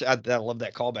so much. I love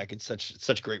that callback. It's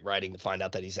such great writing to find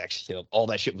out that he's actually all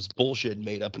that shit was bullshit and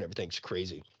made up and everything's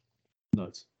crazy.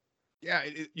 Nuts. Yeah,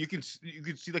 you can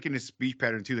see like in his speech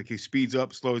pattern too, like he speeds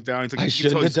up, slows down. It's like I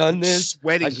shouldn't have done this.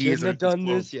 Sweating. I shouldn't have done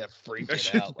this. Yeah,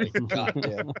 freaking out. Like,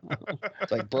 goddamn.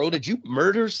 It's like, bro, did you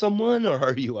murder someone or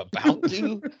are you about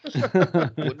to?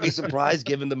 Wouldn't be surprised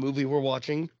given the movie we're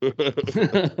watching.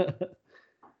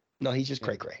 No, he's just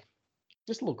cray-cray.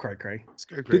 Just a little cray-cray.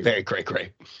 Very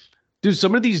cray-cray. Dude,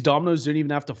 some of these dominoes didn't even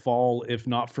have to fall if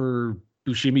not for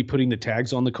Buscemi putting the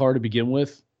tags on the car to begin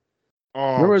with.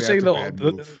 Oh, remember saying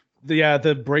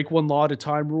the break one law at a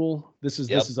time rule? This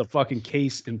is a fucking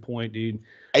case in point, dude.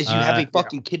 As you have a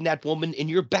fucking kidnapped woman in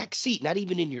your back seat, not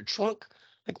even in your trunk.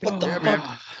 Like what the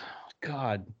fuck?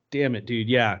 God damn it, dude.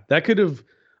 Yeah, that could have.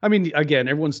 I mean, again,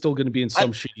 everyone's still going to be in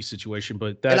some shitty situation,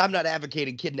 but that. And I'm not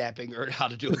advocating kidnapping or how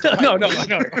to do it. No.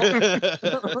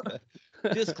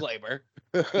 Disclaimer.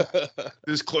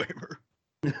 Disclaimer.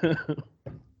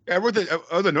 I wrote the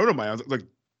other note of mine. I was like,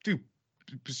 dude.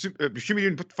 Buscemi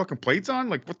didn't put the fucking plates on?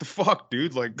 Like, what the fuck,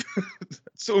 dude? Like, it's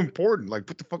so important. Like,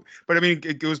 what the fuck? But I mean,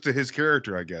 it goes to his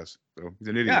character, I guess. So he's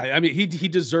an idiot. Yeah, I mean, he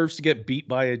deserves to get beat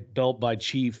by a belt by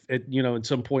Chief at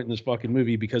some point in this fucking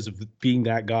movie because of being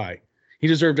that guy. He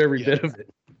deserved every bit of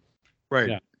it. Right.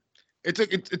 Yeah. It's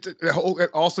a whole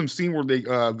awesome scene where they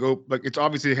go like it's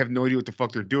obviously they have no idea what the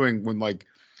fuck they're doing when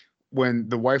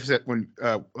the wife's at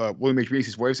William H.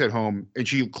 Macy's wife's at home and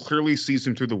she clearly sees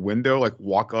him through the window like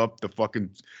walk up the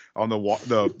fucking on the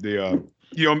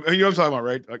you know what I'm talking about,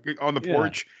 right? Like on the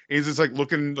porch and he's just like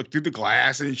looking like through the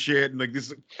glass and shit and like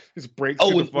this breaks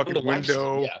through the fucking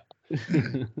window.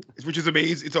 Which is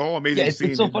amazing. It's all amazing. Yeah,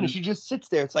 it's so funny. She just sits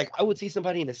there. It's like I would see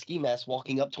somebody in a ski mask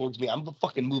walking up towards me. I'm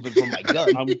fucking moving from my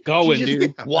gun. I'm going,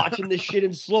 dude. Watching this shit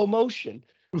in slow motion.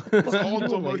 It's all in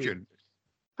slow motion.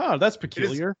 Oh, that's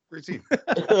peculiar. Great scene.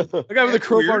 The guy with a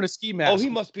crowbar and a ski mask. Oh, he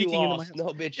must be lost. No,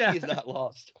 bitch, he is not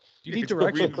lost. You need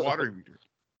directions. Water meter.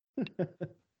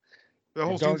 The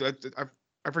whole scene.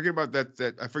 I forget about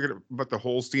that. I forget about the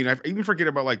whole scene. I even forget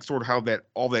about like sort of how that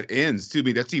all that ends too. I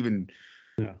mean, that's even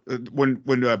when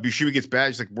Buscemi gets back.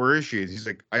 He's like, "Where is she?" He's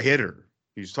like, "I hit her."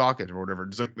 He's talking or whatever.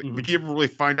 It's like, but you never really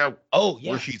find out.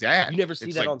 where she's at. You never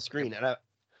see that on screen, and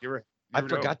you're right. I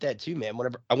forgot that too, man.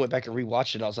 Whenever I went back and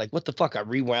rewatched it, I was like, "What the fuck?" I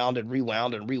rewound and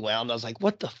rewound and rewound. I was like,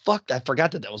 "What the fuck?" I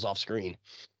forgot that was off screen.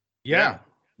 Yeah,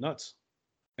 nuts.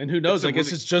 And who knows? I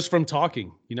guess it's just from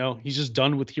talking. He's just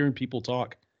done with hearing people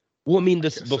talk. Well, I mean,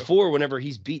 before, whenever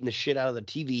he's beating the shit out of the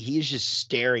TV, he is just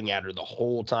staring at her the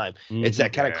whole time. It's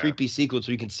that kind of creepy sequence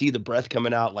where you can see the breath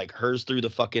coming out, like hers through the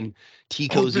fucking tea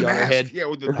cozy on her head. Yeah,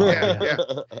 with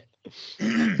the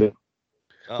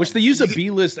Which they use a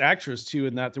B-list actress too,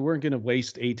 in that they weren't going to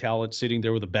waste a talent sitting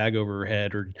there with a bag over her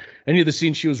head or any of the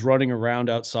scenes she was running around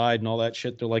outside and all that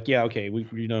shit. They're like, yeah, okay, we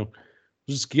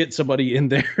just get somebody in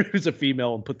there who's a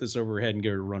female and put this over her head and get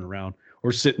her to run around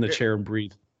or sit in the chair and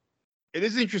breathe. It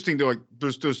is interesting though. Like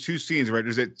there's those two scenes, right?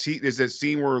 There's that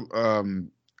scene where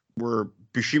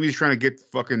Buscemi's trying to get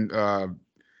fucking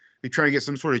they're trying to get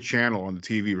some sort of channel on the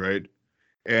TV, right?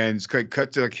 And it's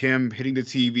cut to like him hitting the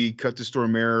TV, cut to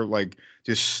Stormare like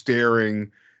just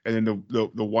staring, and then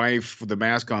the wife with the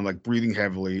mask on like breathing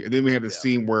heavily, and then we have the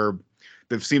scene where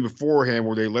the scene beforehand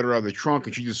where they let her out of the trunk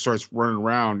and she just starts running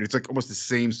around. It's like almost the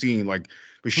same scene, like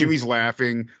Buscemi's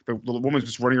laughing, the woman's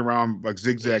just running around like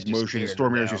zigzag motion, and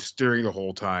Stormare's just staring the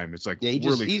whole time. It's like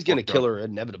he's gonna kill her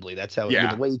inevitably. That's how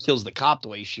the way he kills the cop, the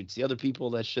way he shoots the other people.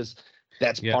 That's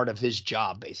part of his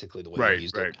job, basically. The way he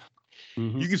used it.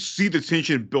 You can see the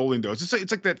tension building though. It's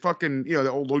like that fucking the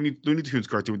old Looney Tunes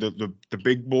cartoon with the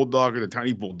big bulldog and the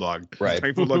tiny bulldog. Right. The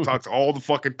tiny bulldog talks all the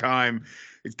fucking time.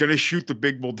 It's gonna shoot the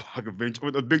big bulldog eventually.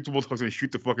 The big bulldog's gonna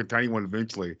shoot the fucking tiny one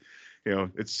eventually.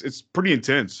 It's pretty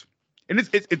intense, and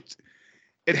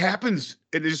it happens.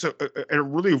 It is a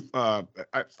really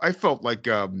I felt like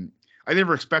I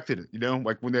never expected it.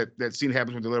 Like when that scene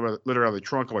happens when they let her out of the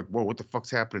trunk. I'm like, whoa, what the fuck's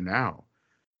happening now?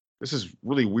 This is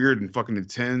really weird and fucking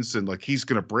intense, and like he's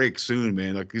gonna break soon,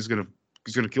 man. Like he's gonna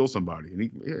kill somebody, and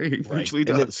he eventually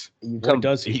does.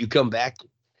 You come back.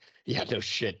 Yeah, no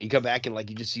shit. You come back and like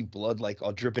you just see blood like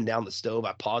all dripping down the stove.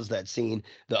 I paused that scene.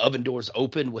 The oven door's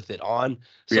open with it on,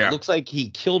 so it looks like he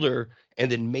killed her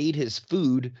and then made his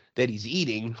food that he's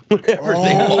eating whenever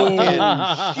they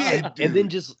walk in, shit, and then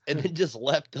just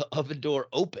left the oven door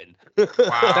open.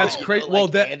 Wow, that's crazy. Well,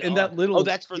 that little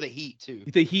that's for the heat too.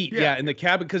 The heat, yeah, in the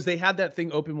cabin because they had that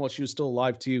thing open while she was still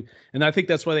alive too, and I think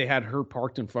that's why they had her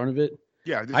parked in front of it.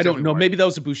 Yeah, I don't know. Maybe that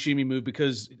was a Buscemi move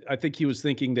because I think he was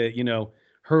thinking that, you know,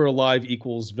 her alive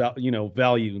equals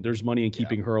value. There's money in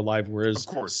keeping her alive, whereas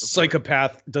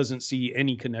Psychopath doesn't see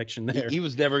any connection there. He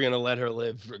was never going to let her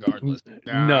live regardless.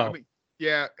 No. I mean,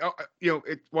 yeah, you know,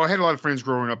 well, I had a lot of friends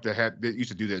growing up that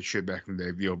used to do that shit back in the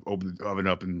day. You know, open the oven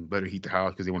up and let it heat the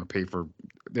house because they want to pay for.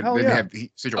 They have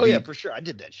central heat. Yeah, for sure. I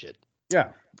did that shit. Yeah.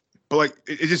 But like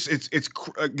it's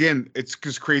again, it's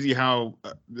just crazy how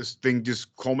this thing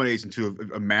just culminates into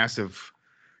a massive,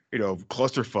 you know,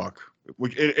 clusterfuck,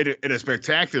 which in a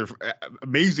spectacular,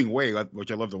 amazing way, which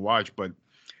I love to watch. But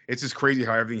it's just crazy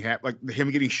how everything happened. Like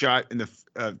him getting shot in the,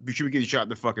 Buscemi getting shot in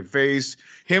the fucking face.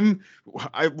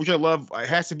 Which I love. It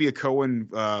has to be a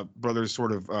Coen brothers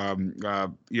sort of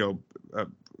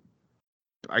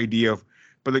idea,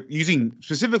 but like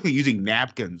specifically using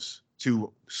napkins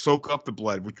to soak up the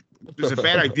blood, which is a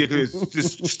bad idea because it's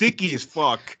just sticky as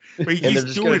fuck. But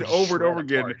he's doing it over and over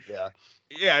again.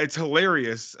 Yeah, it's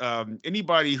hilarious.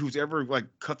 Anybody who's ever like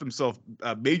cut themselves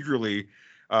majorly,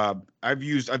 I've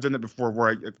done that before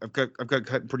where I've got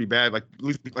cut pretty bad, like at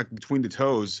least like between the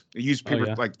toes. I use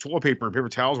paper like toilet paper and paper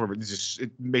towels, whatever.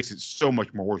 It makes it so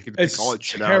much more work. It's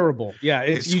terrible. Yeah,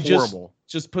 it's horrible.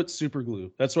 Just put super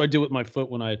glue. That's what I did with my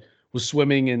foot when I was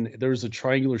swimming, and there was a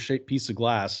triangular shaped piece of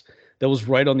glass that was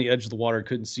right on the edge of the water. I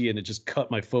couldn't see it, and it just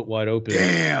cut my foot wide open.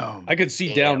 Damn. I could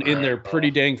see down in there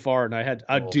pretty dang far, and I had,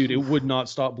 dude, it would not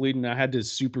stop bleeding. I had to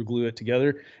super glue it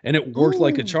together, and it worked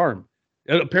like a charm.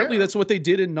 And apparently, that's what they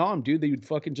did in Nam, dude. They would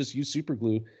fucking just use super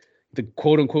glue, the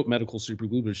quote unquote medical super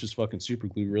glue, but it's just fucking super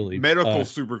glue, really. Medical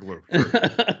super glue. Sure.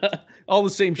 All the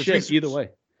same shit, either way.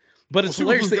 But it's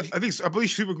hilarious. I believe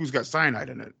super glue's got cyanide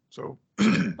in it, so.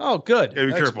 Oh, good. Yeah,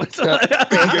 be careful. Be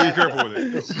careful with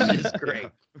it. That's great.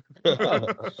 Oh,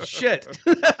 shit.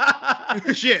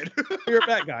 Shit. You're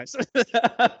back, guys.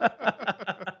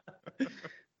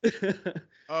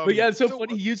 But yeah, it's so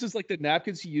funny. He uses like the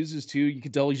napkins he uses too. You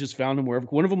can tell he's just found them wherever.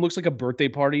 One of them looks like a birthday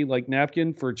party like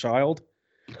napkin for a child,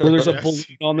 where there's a balloon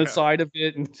on the side of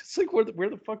it, and it's like where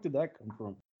the fuck did that come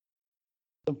from?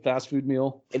 Some fast food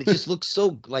meal. And it just looks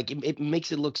so like it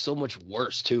makes it look so much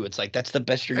worse too. It's like that's the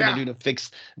best you're gonna do to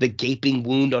fix the gaping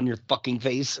wound on your fucking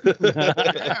face.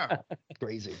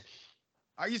 Crazy.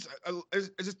 It's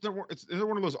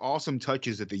one of those awesome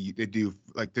touches that they do,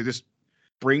 like they just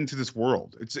bring to this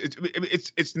world.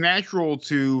 It's natural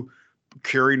to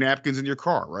carry napkins in your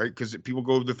car, right? Because people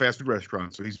go to the fast food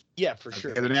restaurant, so he's for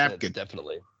sure. The napkin,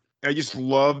 definitely. I just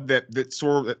love that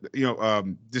sort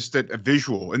of just that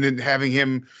visual, and then having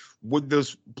him with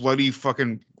those bloody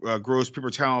fucking gross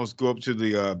paper towels go up to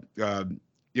the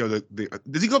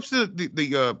does he go up to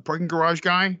the parking garage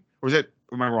guy, or is that,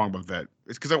 am I wrong about that?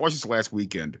 It's because I watched this last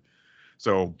weekend,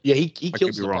 so yeah, he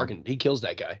kills the parking. He kills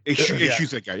that guy. He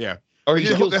shoots that guy, yeah. Or he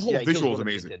kills, that whole he visual is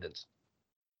amazing.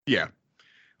 Yeah,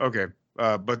 okay.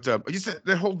 But just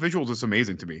that whole visual is just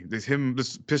amazing to me. There's him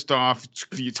just pissed off,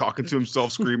 talking to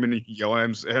himself, screaming and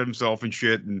yelling at himself and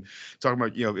shit, and talking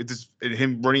about and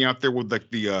him running out there with like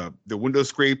the window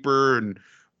scraper, and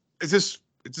it's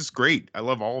just great. I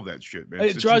love all of that shit, man.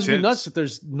 It drives me nuts that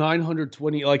there's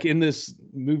 920, like in this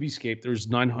moviescape, there's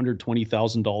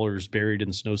 $920,000 buried in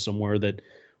the snow somewhere that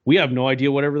we have no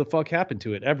idea whatever the fuck happened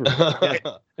to it ever.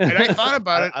 And I thought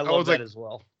about it. I love was that like, as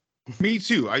well. Me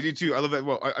too. I do too. I love that.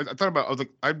 Well, I thought about. I was like,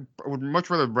 I would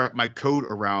much rather wrap my coat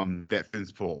around that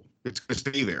fence pole. It's gonna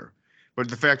stay there. But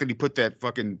the fact that he put that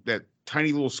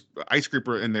tiny little ice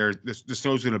scraper in there, the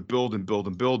snow's gonna build and build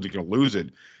and build. You're gonna lose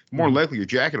it. More likely, your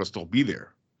jacket will still be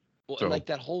there. Well, and like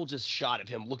that whole just shot of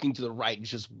him looking to the right and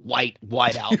just wide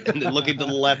out, and then looking to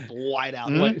the left, wide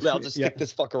out. I'll just stick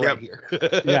this fucker right here.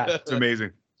 Yeah, it's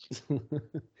amazing.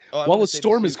 Well, a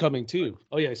storm is coming too.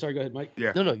 Oh yeah, sorry. Go ahead, Mike.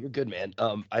 Yeah. No, you're good, man.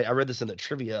 I read this in the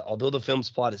trivia. Although the film's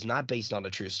plot is not based on a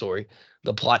true story,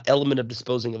 the plot element of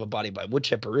disposing of a body by wood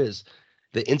chipper is.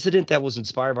 The incident that was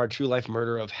inspired by true life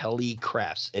murder of Helly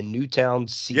Crafts in Newtown,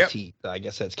 CT, I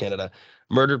guess that's Canada,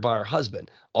 murdered by her husband.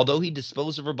 Although he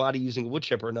disposed of her body using a wood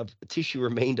chipper, enough tissue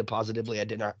remained to positively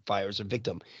identify her as a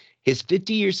victim. His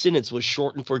 50-year sentence was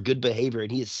shortened for good behavior, and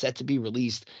he is set to be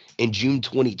released in June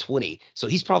 2020. So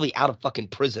he's probably out of fucking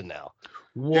prison now.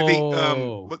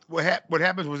 Whoa. What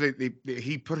happens was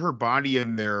he put her body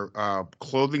in there,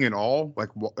 clothing and all, like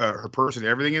her purse and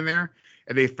everything in there.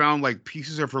 And they found like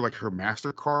pieces of her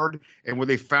MasterCard, and what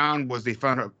they found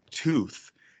a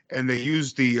tooth, and they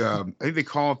used the I think they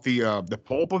call it the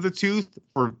pulp of the tooth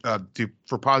for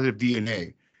positive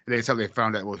DNA, and that's how they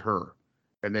found that with her.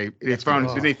 And they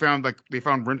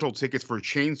found rental tickets for a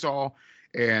chainsaw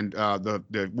and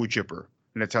the wood chipper,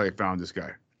 and that's how they found this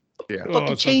guy. Yeah,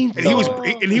 fucking chainsaw.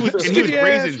 And he was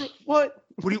brazen. What?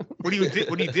 What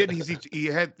he did is he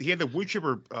had the wood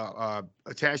chipper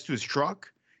attached to his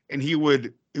truck, and he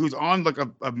was on like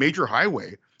a major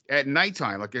highway at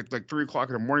nighttime, like at 3 o'clock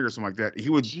in the morning or something like that. He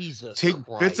would take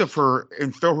bits of her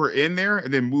and throw her in there,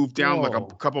 and then move down like a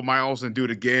couple miles and do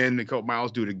it again, a couple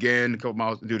miles, do it again, a couple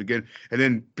miles and do it again. And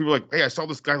then people are like, hey, I saw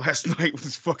this guy last night with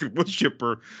this fucking wood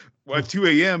chipper at 2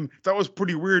 a.m. That was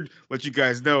pretty weird. Let you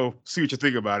guys know, see what you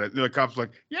think about it. And the cops were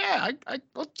like, yeah,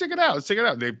 let's check it out. Let's check it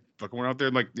out. And they fucking went out there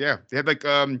and like, yeah, they had like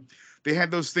they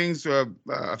had those things. I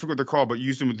forget what they're called, but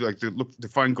used them to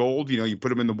find gold. You know, you put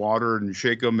them in the water and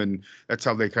shake them, and that's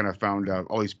how they kind of found out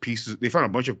all these pieces. They found a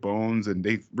bunch of bones, and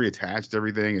they reattached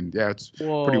everything. And yeah, it's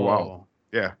pretty wild.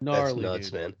 Yeah, gnarly,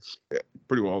 that's nuts, man. Yeah,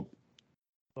 pretty wild.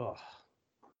 Oh.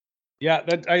 Yeah,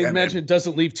 that I imagine it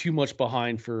doesn't leave too much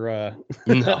behind for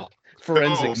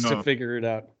forensics to figure it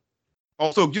out.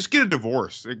 Also, just get a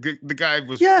divorce. The guy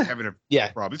was having a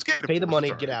problem. Just pay the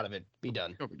money, get out of it, be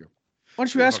done. Why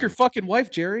don't you ask your fucking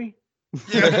wife, Jerry?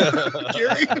 Yeah,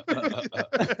 Jerry.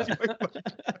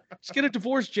 Just get a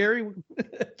divorce, Jerry.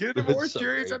 Get a divorce,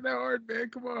 Jerry. It's not that hard, man.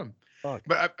 Come on. Fuck.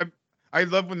 But I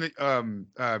love when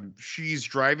she's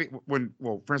driving.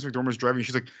 Frances McDormand's driving,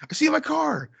 she's like, "I see my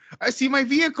car. I see my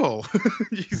vehicle."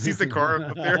 She sees the car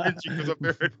up there, and she goes up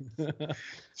there.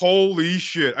 Holy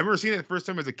shit! I remember seeing it the first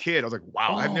time as a kid. I was like,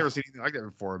 "Wow, I've never seen anything like that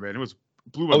before, man." It was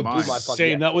blew my mind.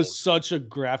 Same. That was such a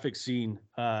graphic scene.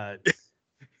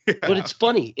 But it's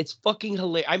funny. It's fucking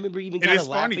hilarious. I remember even kind of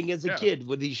laughing as a kid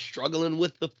when he's struggling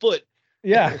with the foot.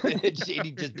 Yeah. And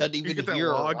he just doesn't even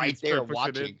hear her right there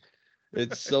watching.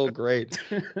 It's so great.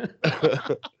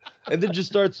 And then just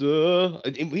starts,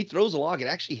 and he throws a log. It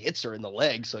actually hits her in the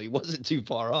leg, so he wasn't too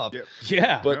far off.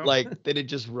 Yeah. But then it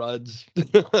just runs.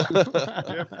 And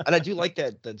I do like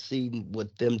that scene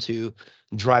with them two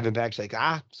driving back. She's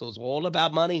like, so it's all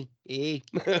about money.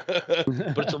 But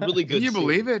it's a really good Can you scene.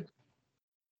 believe it?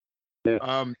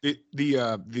 Yeah.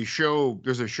 The show,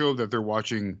 there's a show that they're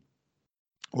watching.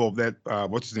 Well, that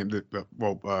what's his name?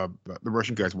 The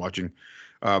Russian guy's watching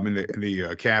in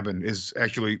the cabin is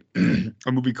actually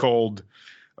a movie called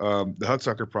The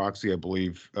Hudsucker Proxy, I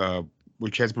believe,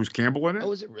 which has Bruce Campbell in it.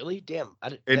 Oh, is it really? Damn.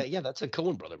 That's a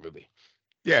Coen brother movie.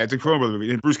 Yeah, it's a Coen brother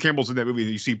movie, and Bruce Campbell's in that movie.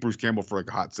 And you see Bruce Campbell for like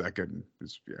a hot second.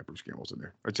 Bruce Campbell's in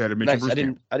there. I had to mention Bruce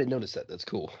Campbell. I didn't notice that. That's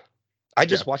cool. I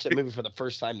just watched that movie for the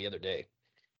first time the other day.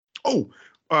 Oh,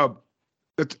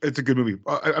 it's a good movie.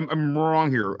 I'm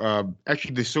wrong here.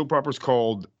 Actually, the soap opera is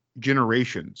called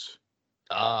Generations.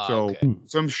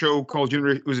 Some show called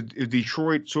Generation. It was a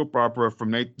Detroit soap opera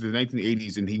from the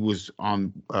 1980s, and he was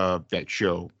on that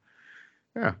show.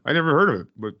 Yeah, I never heard of it,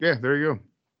 but yeah, there you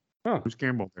go. Bruce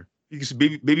Campbell there. You can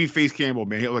see baby face Campbell,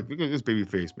 man. Look at this baby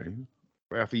face, man.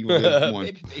 After you won.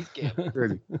 Baby face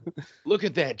Campbell. Look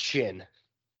at that chin.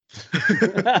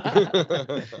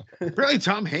 Apparently,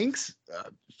 Tom Hanks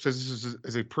says this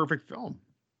is a perfect film.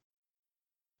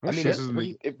 I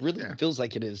mean, it really feels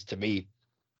like it is to me.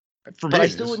 For me, but I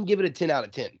still wouldn't give it a 10 out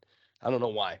of 10. I don't know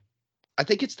why. I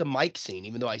think it's the Mike scene,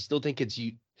 even though I still think it's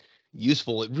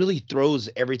useful. It really throws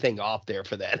everything off there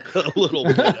for that little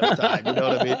bit of time. You know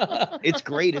what I mean? It's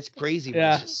great. It's crazy. But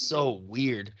it's just so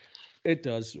weird. It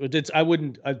does.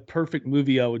 A perfect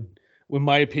movie, in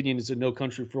my opinion, is a No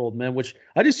Country for Old Men, which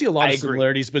I do see a lot of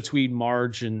similarities between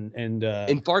Marge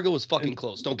and Fargo was fucking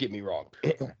close. Don't get me wrong.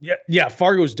 Yeah,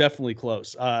 Fargo is definitely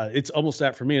close. It's almost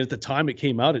that for me. At the time it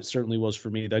came out, it certainly was for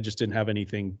me. I just didn't have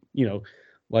anything,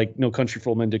 like No Country for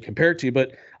Old Men to compare it to.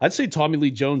 But I'd say Tommy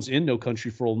Lee Jones in No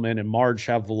Country for Old Men and Marge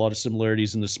have a lot of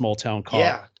similarities in the small town cop.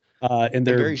 Yeah, and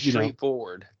they're very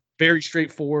straightforward. Very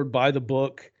straightforward, by the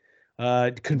book.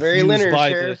 Confused very linear, by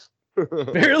Sheriff.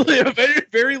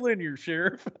 Very linear,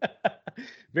 Sheriff.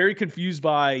 Very confused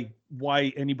by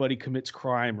why anybody commits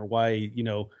crime or why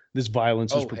this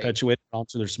violence is perpetuated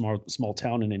onto their small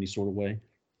town in any sort of way.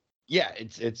 Yeah,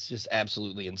 it's just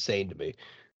absolutely insane to me.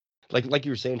 Like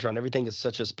you were saying, Tron, everything is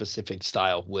such a specific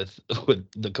style with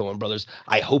the Coen brothers.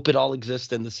 I hope it all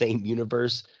exists in the same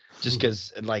universe, just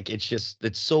because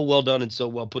it's so well done and so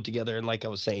well put together. And like I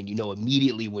was saying,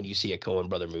 immediately when you see a Coen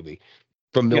brother movie.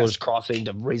 From Miller's Crossing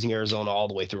to Raising Arizona, all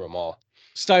the way through them all.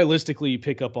 Stylistically, you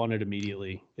pick up on it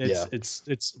immediately.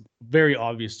 It's very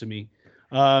obvious to me.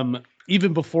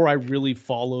 Even before I really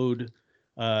followed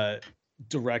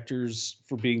directors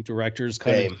for being directors,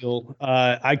 kind of deal,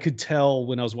 I could tell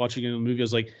when I was watching a movie, I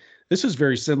was like, "This is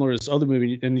very similar to this other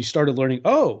movie." And you started learning,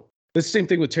 it's the same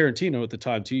thing with Tarantino at the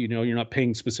time too. You're not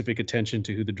paying specific attention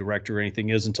to who the director or anything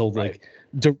is until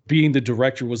being the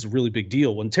director was a really big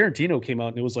deal. When Tarantino came out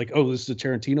and it was like, this is a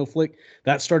Tarantino flick,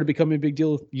 that started becoming a big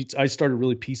deal. I started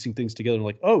really piecing things together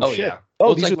and shit. Yeah.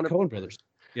 These are the Coen brothers.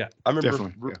 Yeah, I remember.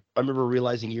 Definitely, yeah. I remember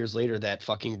realizing years later that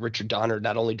fucking Richard Donner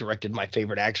not only directed my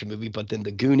favorite action movie, but then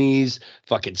The Goonies,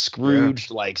 fucking Scrooge,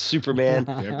 like Superman.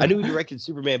 I knew he directed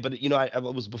Superman, but I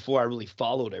was before I really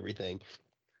followed everything.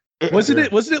 Wasn't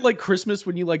it like Christmas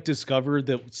when you like discovered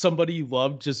that somebody you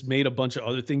loved just made a bunch of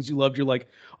other things you loved? You're like,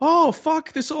 oh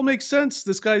fuck, this all makes sense.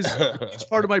 This guy's it's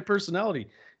part of my personality.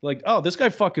 Like, oh, this guy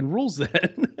fucking rules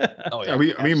then. Oh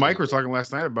yeah. I mean, Mike was talking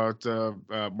last night about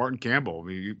Martin Campbell. I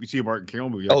mean, you see a Martin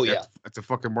Campbell movie. That's a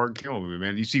fucking Martin Campbell movie,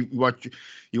 man. You watch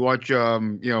the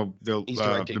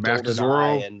Mask of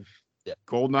Zorro and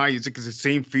Goldeneye. It's the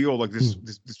same feel, like this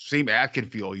same action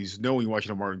feel. You just know when you're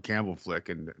watching a Martin Campbell flick,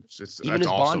 and it's even his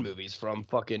awesome. Bond movies from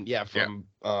Goldeneye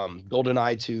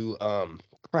to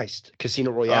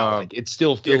Casino Royale. Like it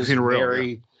still feels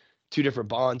very two different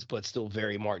Bonds, but still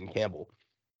very Martin Campbell.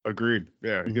 Agreed.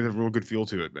 Yeah, you get a real good feel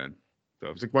to it, man.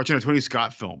 So it's like watching a Tony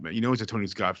Scott film, man. You know it's a Tony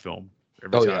Scott film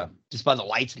every time. Yeah, just by the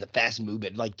lights and the fast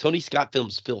movement. Like Tony Scott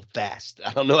films feel fast.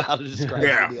 I don't know how to describe it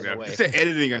any other way. It's the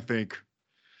editing, I think.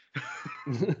 A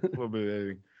little bit of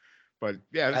editing, but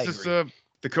yeah, it's just the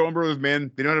Coen Brothers, man.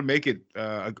 They know how to make it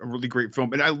a really great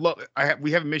film, and I love.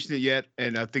 We haven't mentioned it yet,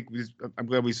 and I think I'm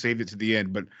glad we saved it to the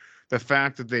end. But the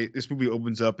fact that this movie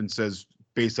opens up and says,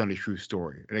 based on a true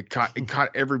story, and it caught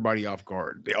everybody off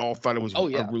guard. They all thought it was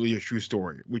really a true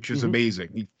story, which is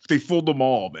amazing. They fooled them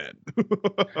all, man.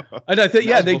 And I think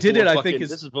they did it. I think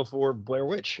this is before Blair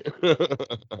Witch. Oh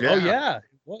yeah, it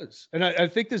was. And I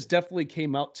think this definitely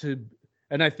came out to,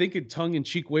 and I think a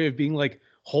tongue-in-cheek way of being like,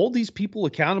 hold these people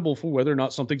accountable for whether or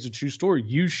not something's a true story.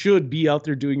 You should be out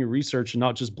there doing your research and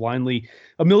not just blindly.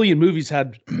 A million movies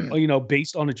had,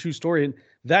 based on a true story, and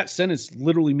that sentence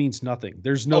literally means nothing.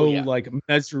 There's no like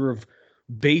measure of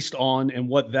based on and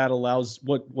what that allows,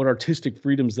 what artistic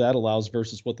freedoms that allows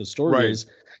versus what the story is.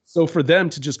 So for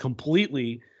them to just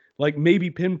completely like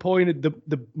maybe pinpointed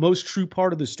the most true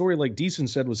part of the story, like Deason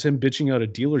said, was him bitching out a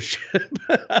dealership.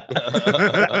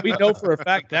 We know for a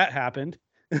fact that happened.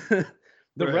 The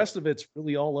rest of it's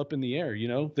really all up in the air.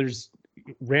 There's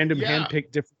random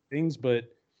handpicked different things, but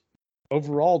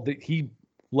overall he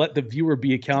let the viewer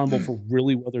be accountable for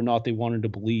really whether or not they wanted to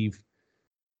believe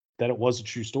that it was a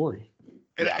true story.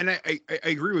 And I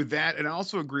agree with that. And I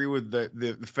also agree with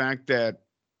the fact that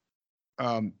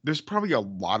there's probably a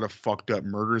lot of fucked up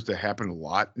murders that happen a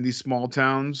lot in these small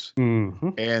towns,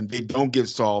 and they don't get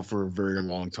solved for a very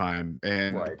long time.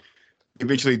 And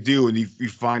eventually do. And you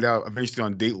find out eventually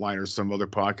on Dateline or some other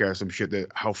podcast, some shit, that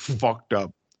how fucked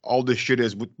up all this shit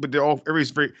is, but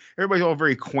everybody's all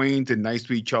very quaint and nice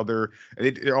to each other,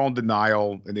 and they're all in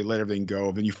denial, and they let everything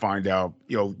go. Then you find out,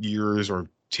 years or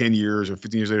 10 years or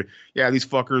 15 years later, these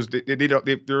fuckers,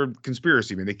 they're a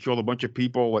conspiracy, man. They killed a bunch of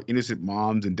people, like innocent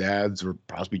moms and dads or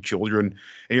possibly children,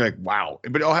 and you're like, wow.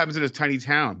 But it all happens in a tiny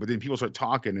town. But then people start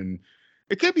talking, and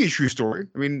it could be a true story.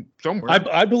 I mean, somewhere.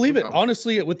 I believe it.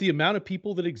 Honestly, with the amount of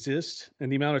people that exist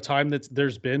and the amount of time that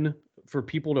there's been for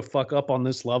people to fuck up on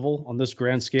this level, on this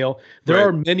grand scale, there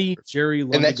are many Jerry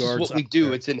Lundegaards. And that's just what we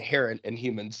do. It's inherent in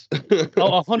humans.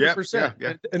 100%.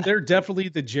 Yeah. And they're definitely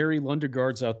the Jerry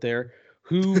Lundegaards out there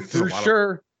who for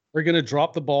sure are going to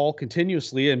drop the ball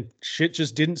continuously, and shit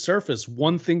just didn't surface.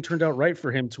 One thing turned out right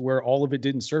for him to where all of it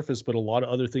didn't surface, but a lot of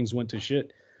other things went to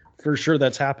shit. For sure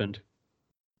that's happened.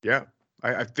 Yeah.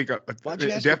 I think why'd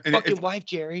you ask your fucking wife,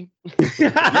 Jerry?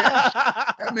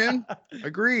 Yeah, man,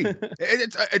 agreed.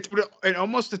 It's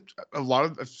almost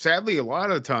sadly a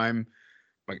lot of the time,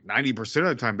 like 90% of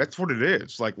the time, that's what it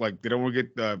is. Like they don't want to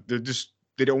get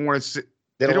they don't want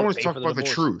to talk about the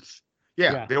truth.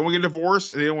 Yeah, they don't want to get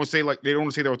divorced. They don't want to say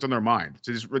what's on their mind.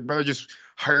 So rather just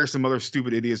hire some other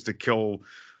stupid idiots to kill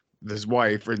his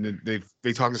wife, and then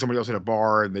they talk to somebody else at a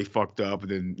bar and they fucked up,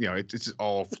 and then it's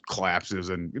all collapses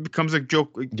and it becomes a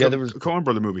joke. There was a Coen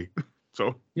Brother movie.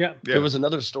 So there was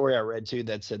another story I read too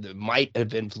that said that might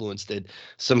have influenced it.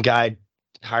 Some guy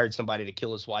hired somebody to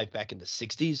kill his wife back in the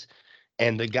 60s,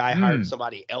 and the guy hired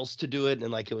somebody else to do it,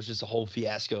 and like it was just a whole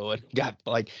fiasco, and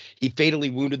he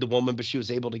fatally wounded the woman, but she was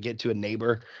able to get to a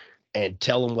neighbor and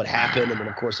tell him what happened, and then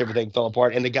of course everything fell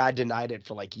apart, and the guy denied it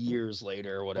for like years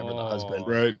later or whatever. The husband,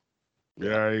 right?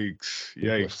 Yikes!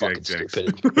 Fucking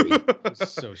stupid.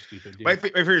 So stupid. Dude. My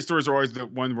favorite stories are always the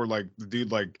one where like the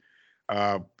dude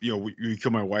you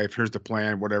kill my wife. Here's the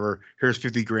plan. Whatever. Here's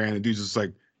 50 grand. And dude's just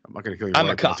like, I'm not gonna kill your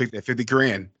wife. A cop. I'll take that 50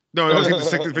 grand. No, I'll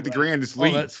take the 50 grand. Just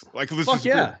leave. Fuck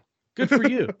yeah. Good for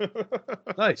you.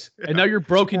 Nice. And now you're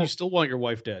broke and you still want your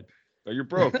wife dead. No, you're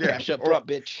broke. Yeah. Shut up,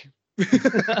 bitch.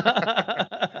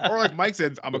 Or like Mike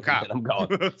said, I'm a cop. I'm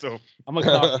gone. So I'm a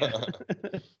cop.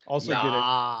 Also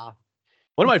good.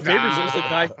 One of my favorites was the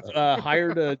guy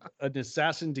hired an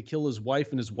assassin to kill his wife,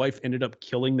 and his wife ended up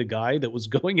killing the guy that was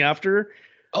going after her.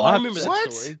 Oh, I remember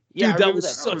that story. Yeah, Dude, that was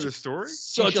such a story.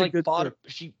 Such a good story.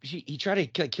 He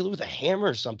tried to kill her with a hammer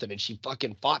or something, and she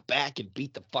fucking fought back and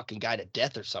beat the fucking guy to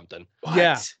death or something.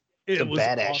 Yeah, it was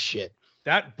badass awesome. shit.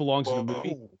 That belongs in the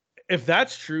movie. If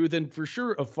that's true, then for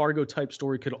sure a Fargo type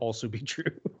story could also be true.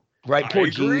 Right, poor I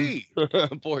agree.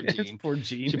 Gene. Poor Gene. Poor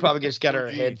Gene. She probably just got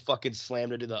her head fucking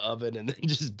slammed into the oven and then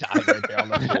just died right there on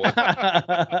the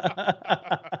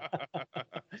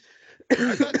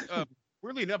floor.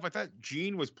 Weirdly enough, I thought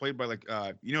Jean was played by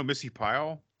Missy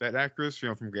Pyle, that actress,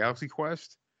 from Galaxy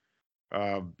Quest.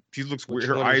 She looks weird.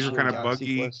 Her eyes are kind of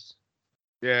buggy. Quest?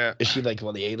 Yeah. Is she like one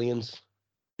of the aliens?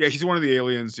 Yeah, she's one of the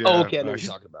aliens. Yeah. Oh, okay, I know what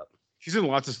you're talking about. She's in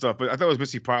lots of stuff, but I thought it was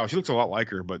Missy Pyle. She looks a lot like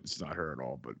her, but it's not her at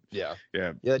all. But yeah.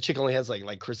 That chick only has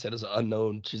like Chris said is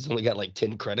unknown. She's only got like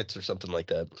 10 credits or something like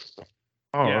that.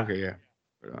 Oh, yeah. Okay, yeah.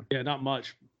 Yeah, not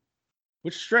much.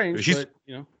 Which is strange, She's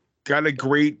but got a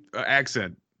great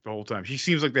accent the whole time. She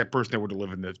seems like that person that would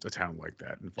live in a town like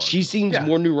that. She seems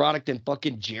more neurotic than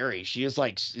fucking Jerry. She looks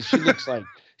like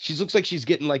she's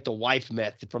getting like the wife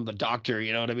meth from the doctor,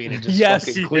 you know what I mean? And just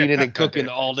fucking cleaning and cooking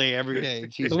all day, every day.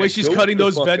 The way she's cutting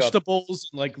those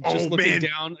vegetables, and just looking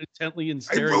down intently and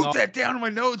staring. I wrote that down in my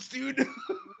notes, dude.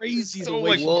 Crazy. So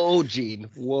whoa, Gene.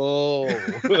 Whoa.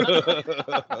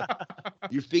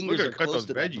 Your fingers are close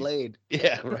to that blade.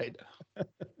 Yeah, right.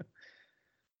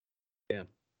 Yeah.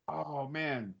 Oh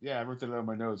man, yeah, I wrote that down in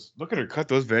my notes. Look at her cut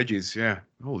those veggies. Yeah,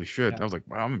 holy shit. I was like,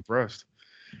 wow, I'm impressed.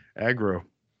 Aggro.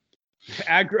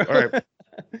 All right.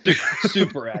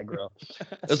 Super aggro.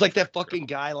 It was like that fucking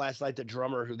guy last night, the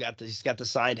drummer who he's got the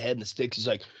signed head and the sticks. He's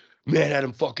like, man,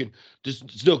 Adam, fucking,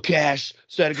 there's no cash.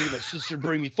 So I had to go to my sister to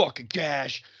bring me fucking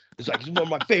cash. It's like, he's one of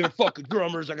my favorite fucking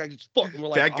drummers. Like, I just fucking, we're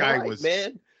like, that guy right, was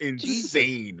man.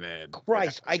 Insane, man.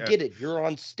 Christ, I get it. You're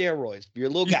on steroids. You're a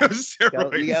little guy.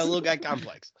 You got a little guy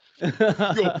complex.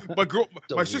 Yo,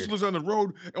 my sister lives on the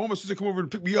road. I want my sister to come over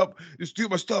and pick me up and steal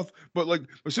my stuff. But like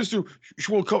my sister,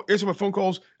 she won't answer my phone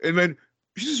calls, and then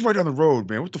she's just right down the road,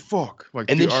 man. What the fuck? Like,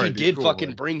 and then she did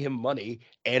fucking bring him money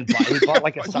and he bought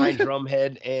like a signed drum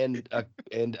head and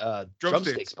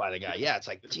drumsticks by the guy. Yeah, it's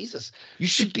like, Jesus, you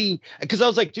should be, because I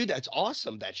was like, dude, that's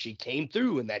awesome that she came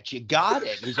through and that you got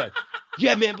it. And he's like,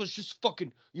 yeah, man, but it's just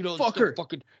fucking, fuck her.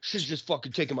 She's just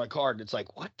fucking taking my card. And it's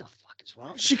like, what the fuck is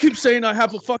wrong? She keeps saying I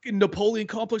have a fucking Napoleon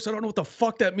complex. I don't know what the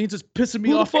fuck that means. It's pissing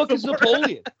me off. Who the fuck is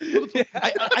Napoleon?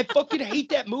 I fucking hate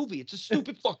that movie. It's a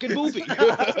stupid fucking movie.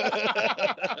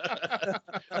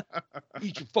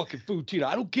 Eat your fucking food, Tina.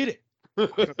 I don't get it.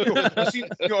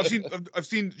 I've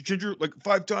seen Ginger like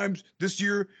 5 times this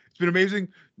year. It's been amazing.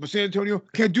 But San Antonio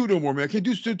can't do it no more, man. I can't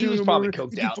do San Antonio no more. He was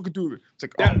probably coked out. Fucking do it. It's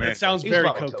like, that, oh man, that sounds very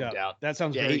coked out. That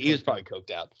sounds very. He was probably coked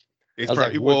out. I was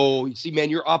like, whoa, you see, man,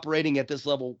 you're operating at this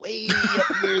level way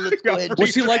up here. Let's go ahead.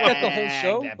 Was he like that the whole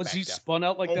show? Was he spun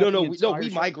out like that? No, we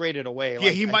migrated away.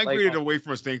 Yeah, he migrated away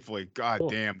from us, thankfully. God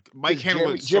damn. Mike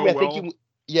handled it so well.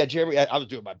 Jeremy, I was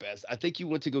doing my best. I think you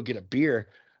went to go get a beer.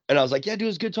 And I was like, yeah, dude, it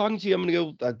was good talking to you. I'm going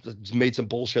to go, I just made some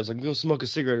bullshit. I was like, I'm going to go smoke a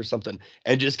cigarette or something.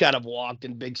 And just kind of walked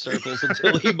in big circles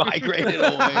until he migrated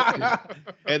away.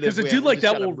 Because a dude like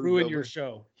that will ruin your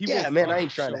show. Man, I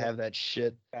ain't trying to have that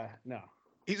shit. No.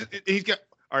 He's got,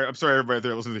 all right, I'm sorry, everybody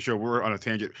there listening to the show. We're on a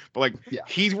tangent. But like,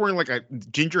 he's wearing like a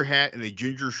ginger hat and a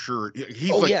ginger shirt.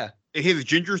 He's he has a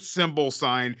ginger symbol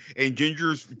sign and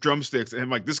ginger's drumsticks, and I'm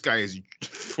like, this guy is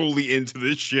fully into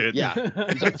this shit. Yeah,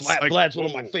 he's like, Vlad's one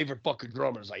of my favorite fucking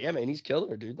drummers. Like, yeah, man, he's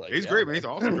killer, dude. Like, he's great, man. He's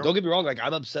awesome. Don't get me wrong. Like,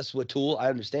 I'm obsessed with Tool. I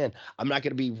understand. I'm not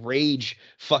gonna be rage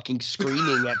fucking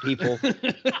screaming at people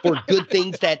for good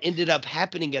things that ended up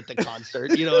happening at the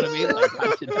concert. You know what I mean?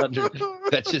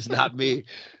 Like, that's just not me.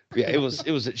 Yeah, it was.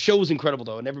 The show was incredible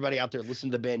though, and everybody out there listen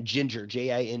to the band Ginger,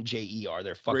 Jinjer.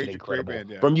 They're fucking incredible.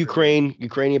 Band, from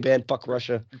Ukrainian band. Fuck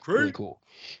Russia. Really cool.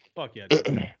 Fuck yeah.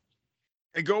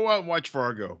 And go out and watch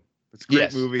Fargo. It's a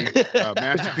great movie,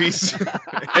 masterpiece.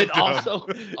 And also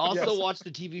watch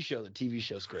the TV show. The TV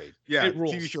show's great. Yeah,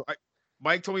 TV show.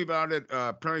 Mike told me about it.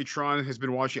 Apparently, Tron has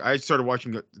been watching. I started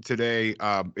watching it today.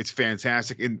 It's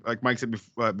fantastic. And like Mike said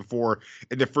before,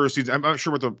 in the first season, I'm not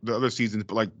sure what the other seasons,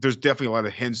 but like, there's definitely a lot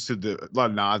of hints to a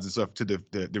lot of nods and stuff to the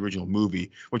original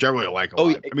movie, which I really like a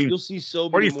lot. I mean, you'll see so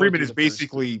many. Marty Freeman is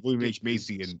basically William H.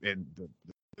 Macy in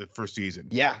the first season.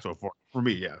 Yeah. So far for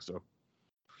me, yeah. So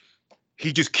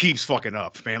he just keeps fucking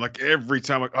up, man. Like every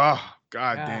time, like, oh.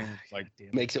 God damn. Like,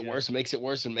 makes it worse, and makes it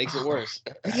worse.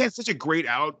 He had such a great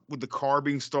out with the car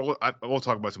being stolen. We'll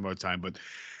talk about it some other time,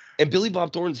 and Billy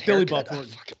Bob Thornton's haircut.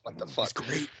 What the fuck? He's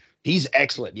great. He's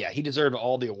excellent. Yeah, he deserved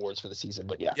all the awards for the season,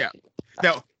 but yeah.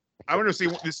 Now, I want to say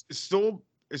this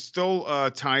is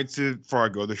still tied to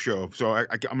Fargo, the show. So I'm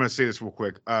going to say this real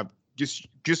quick.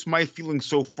 Just my feeling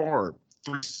so far,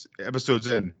 3 episodes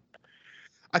in,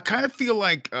 I kind of feel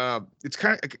like it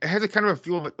has a kind of a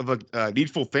feel of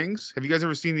Needful Things. Have you guys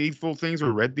ever seen Needful Things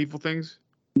or read Needful Things?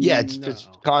 Yeah, it's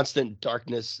Constant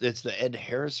Darkness. It's the Ed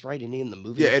Harris, right? Isn't he in the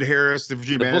movie? Yeah, Ed Harris, the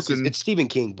Virginia Madison. It's Stephen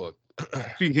King book.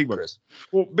 Stephen King book.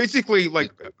 Well, basically,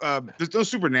 like there's no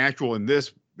supernatural in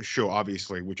this show,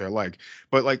 obviously, which I like.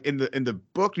 But like in the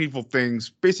book Needful Things,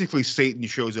 basically Satan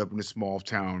shows up in a small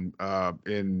town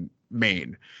in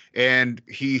Maine, and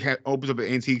he opens up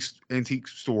an antique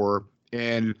store,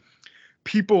 and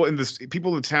people in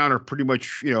the town are pretty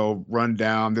much run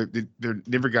down. They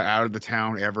never got out of the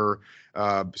town ever.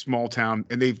 Small town,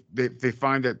 and they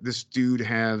find that this dude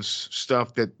has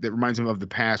stuff that reminds them of the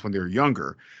past when they were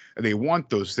younger, and they want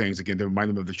those things again to remind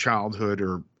them of the childhood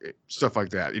or stuff like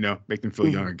that, make them feel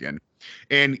young again.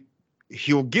 And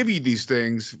he'll give you these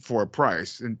things for a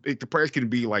price, and the price can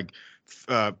be like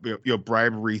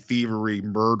bribery, thievery,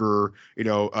 murder,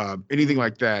 anything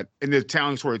like that. And the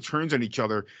town sort of turns on each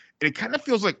other. And it kind of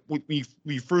feels like when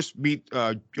we first meet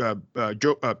Billy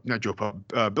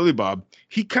Bob,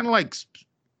 he kind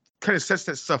of sets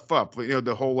that stuff up.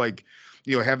 The whole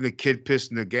having the kid pissed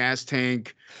in the gas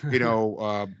tank,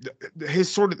 his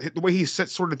sort of the way he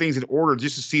sets sort of things in order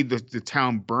just to see the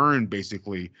town burn.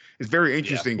 Basically, is very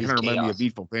interesting. Kind of reminds me of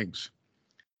Needful Things.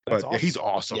 But awesome. He's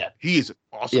awesome. Yeah. He is an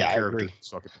awesome character.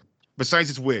 Besides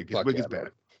his wig is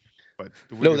bad. But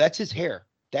that's his hair.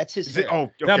 That's his hair.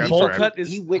 Oh, okay, that bowl cut is.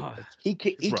 He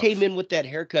came in with that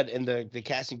haircut, and the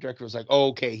casting director was like, "Oh,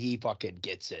 okay, he fucking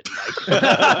gets it." He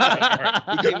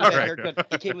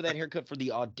came with that haircut for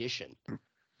the audition.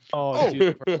 Dude. All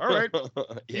right.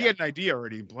 He had an idea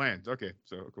already planned. Okay,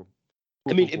 so cool.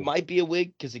 I mean, it might be a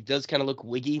wig because it does kind of look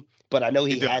wiggy, but I know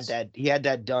he had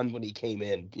that done when he came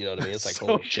in. You know what I mean? It's like,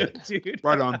 holy shit, dude.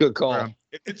 Right on. Good call. Right on.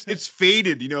 It's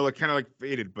faded, kind of like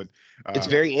faded, but it's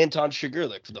very Anton Chigurh,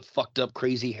 like for the fucked up,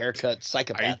 crazy haircut,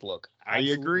 psychopath look. I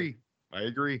agree.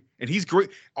 And he's great.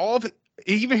 All of it.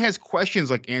 It even has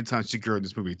questions like Anton Chigurh in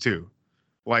this movie too.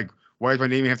 Like, why does my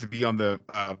name have to be on the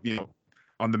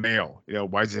on the mail?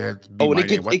 Why does it have to be my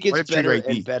name? It gets better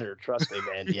and better. Trust me,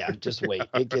 man. Yeah, just wait.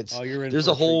 It gets. There's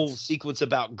a whole sequence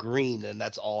about green, and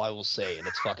that's all I will say, and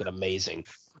it's fucking amazing.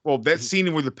 Well, that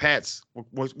scene with the pets.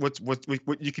 What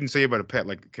you can say about a pet?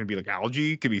 Like, it can be like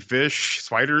algae, it can be fish,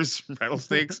 spiders,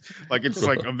 rattlesnakes. Like, it's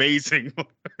like amazing.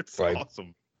 It's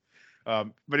awesome.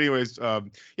 But anyways,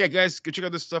 yeah, guys, go check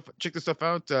out this stuff. Check this stuff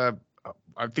out.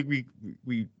 I think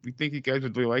we think you guys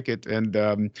would really like it.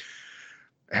 And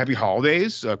happy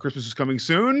holidays. Christmas is coming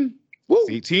soon. It's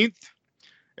the 18th.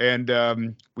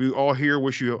 And we all here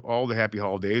wish you all the happy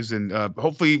holidays. And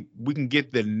hopefully we can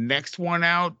get the next one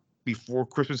out before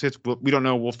Christmas hits. We don't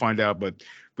know. We'll find out. But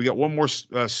we got one more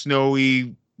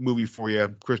snowy movie for you,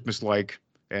 Christmas-like.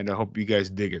 And I hope you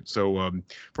guys dig it. So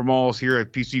from all us here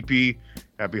at PCP,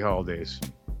 happy holidays.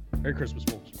 Merry Christmas,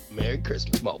 folks. Merry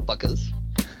Christmas, motherfuckers.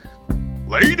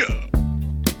 Later.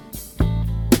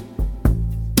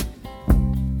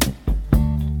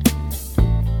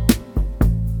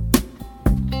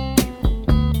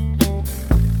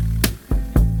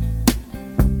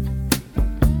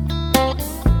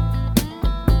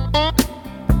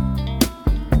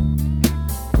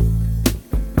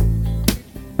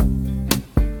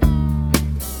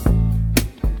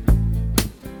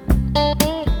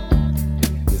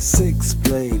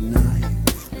 Six-blade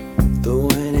knife, do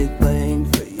anything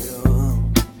for you.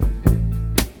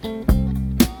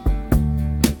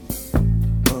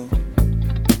 Oh,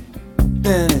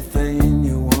 anything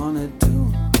you wanna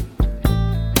do.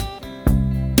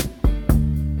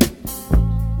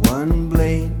 One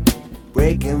blade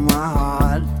breaking my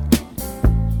heart.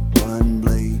 One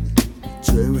blade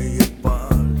tear me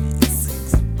apart.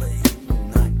 Six-blade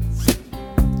knife,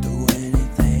 do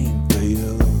anything for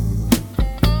you.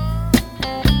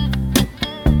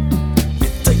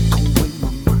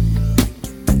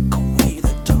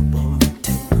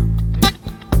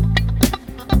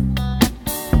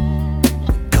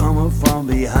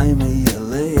 Behind me, you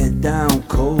lay it down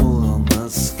cold on my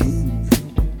skin.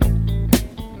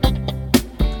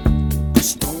 Took a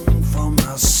stone from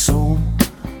my soul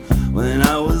when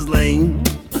I was lame,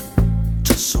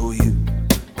 just so you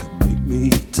could make me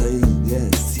take.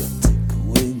 Yes, you take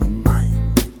away my mind,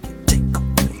 you take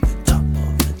away the top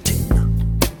of the tin.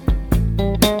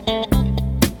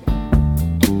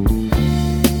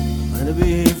 Let it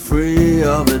be free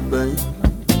of it, babe.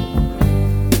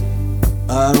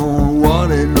 I don't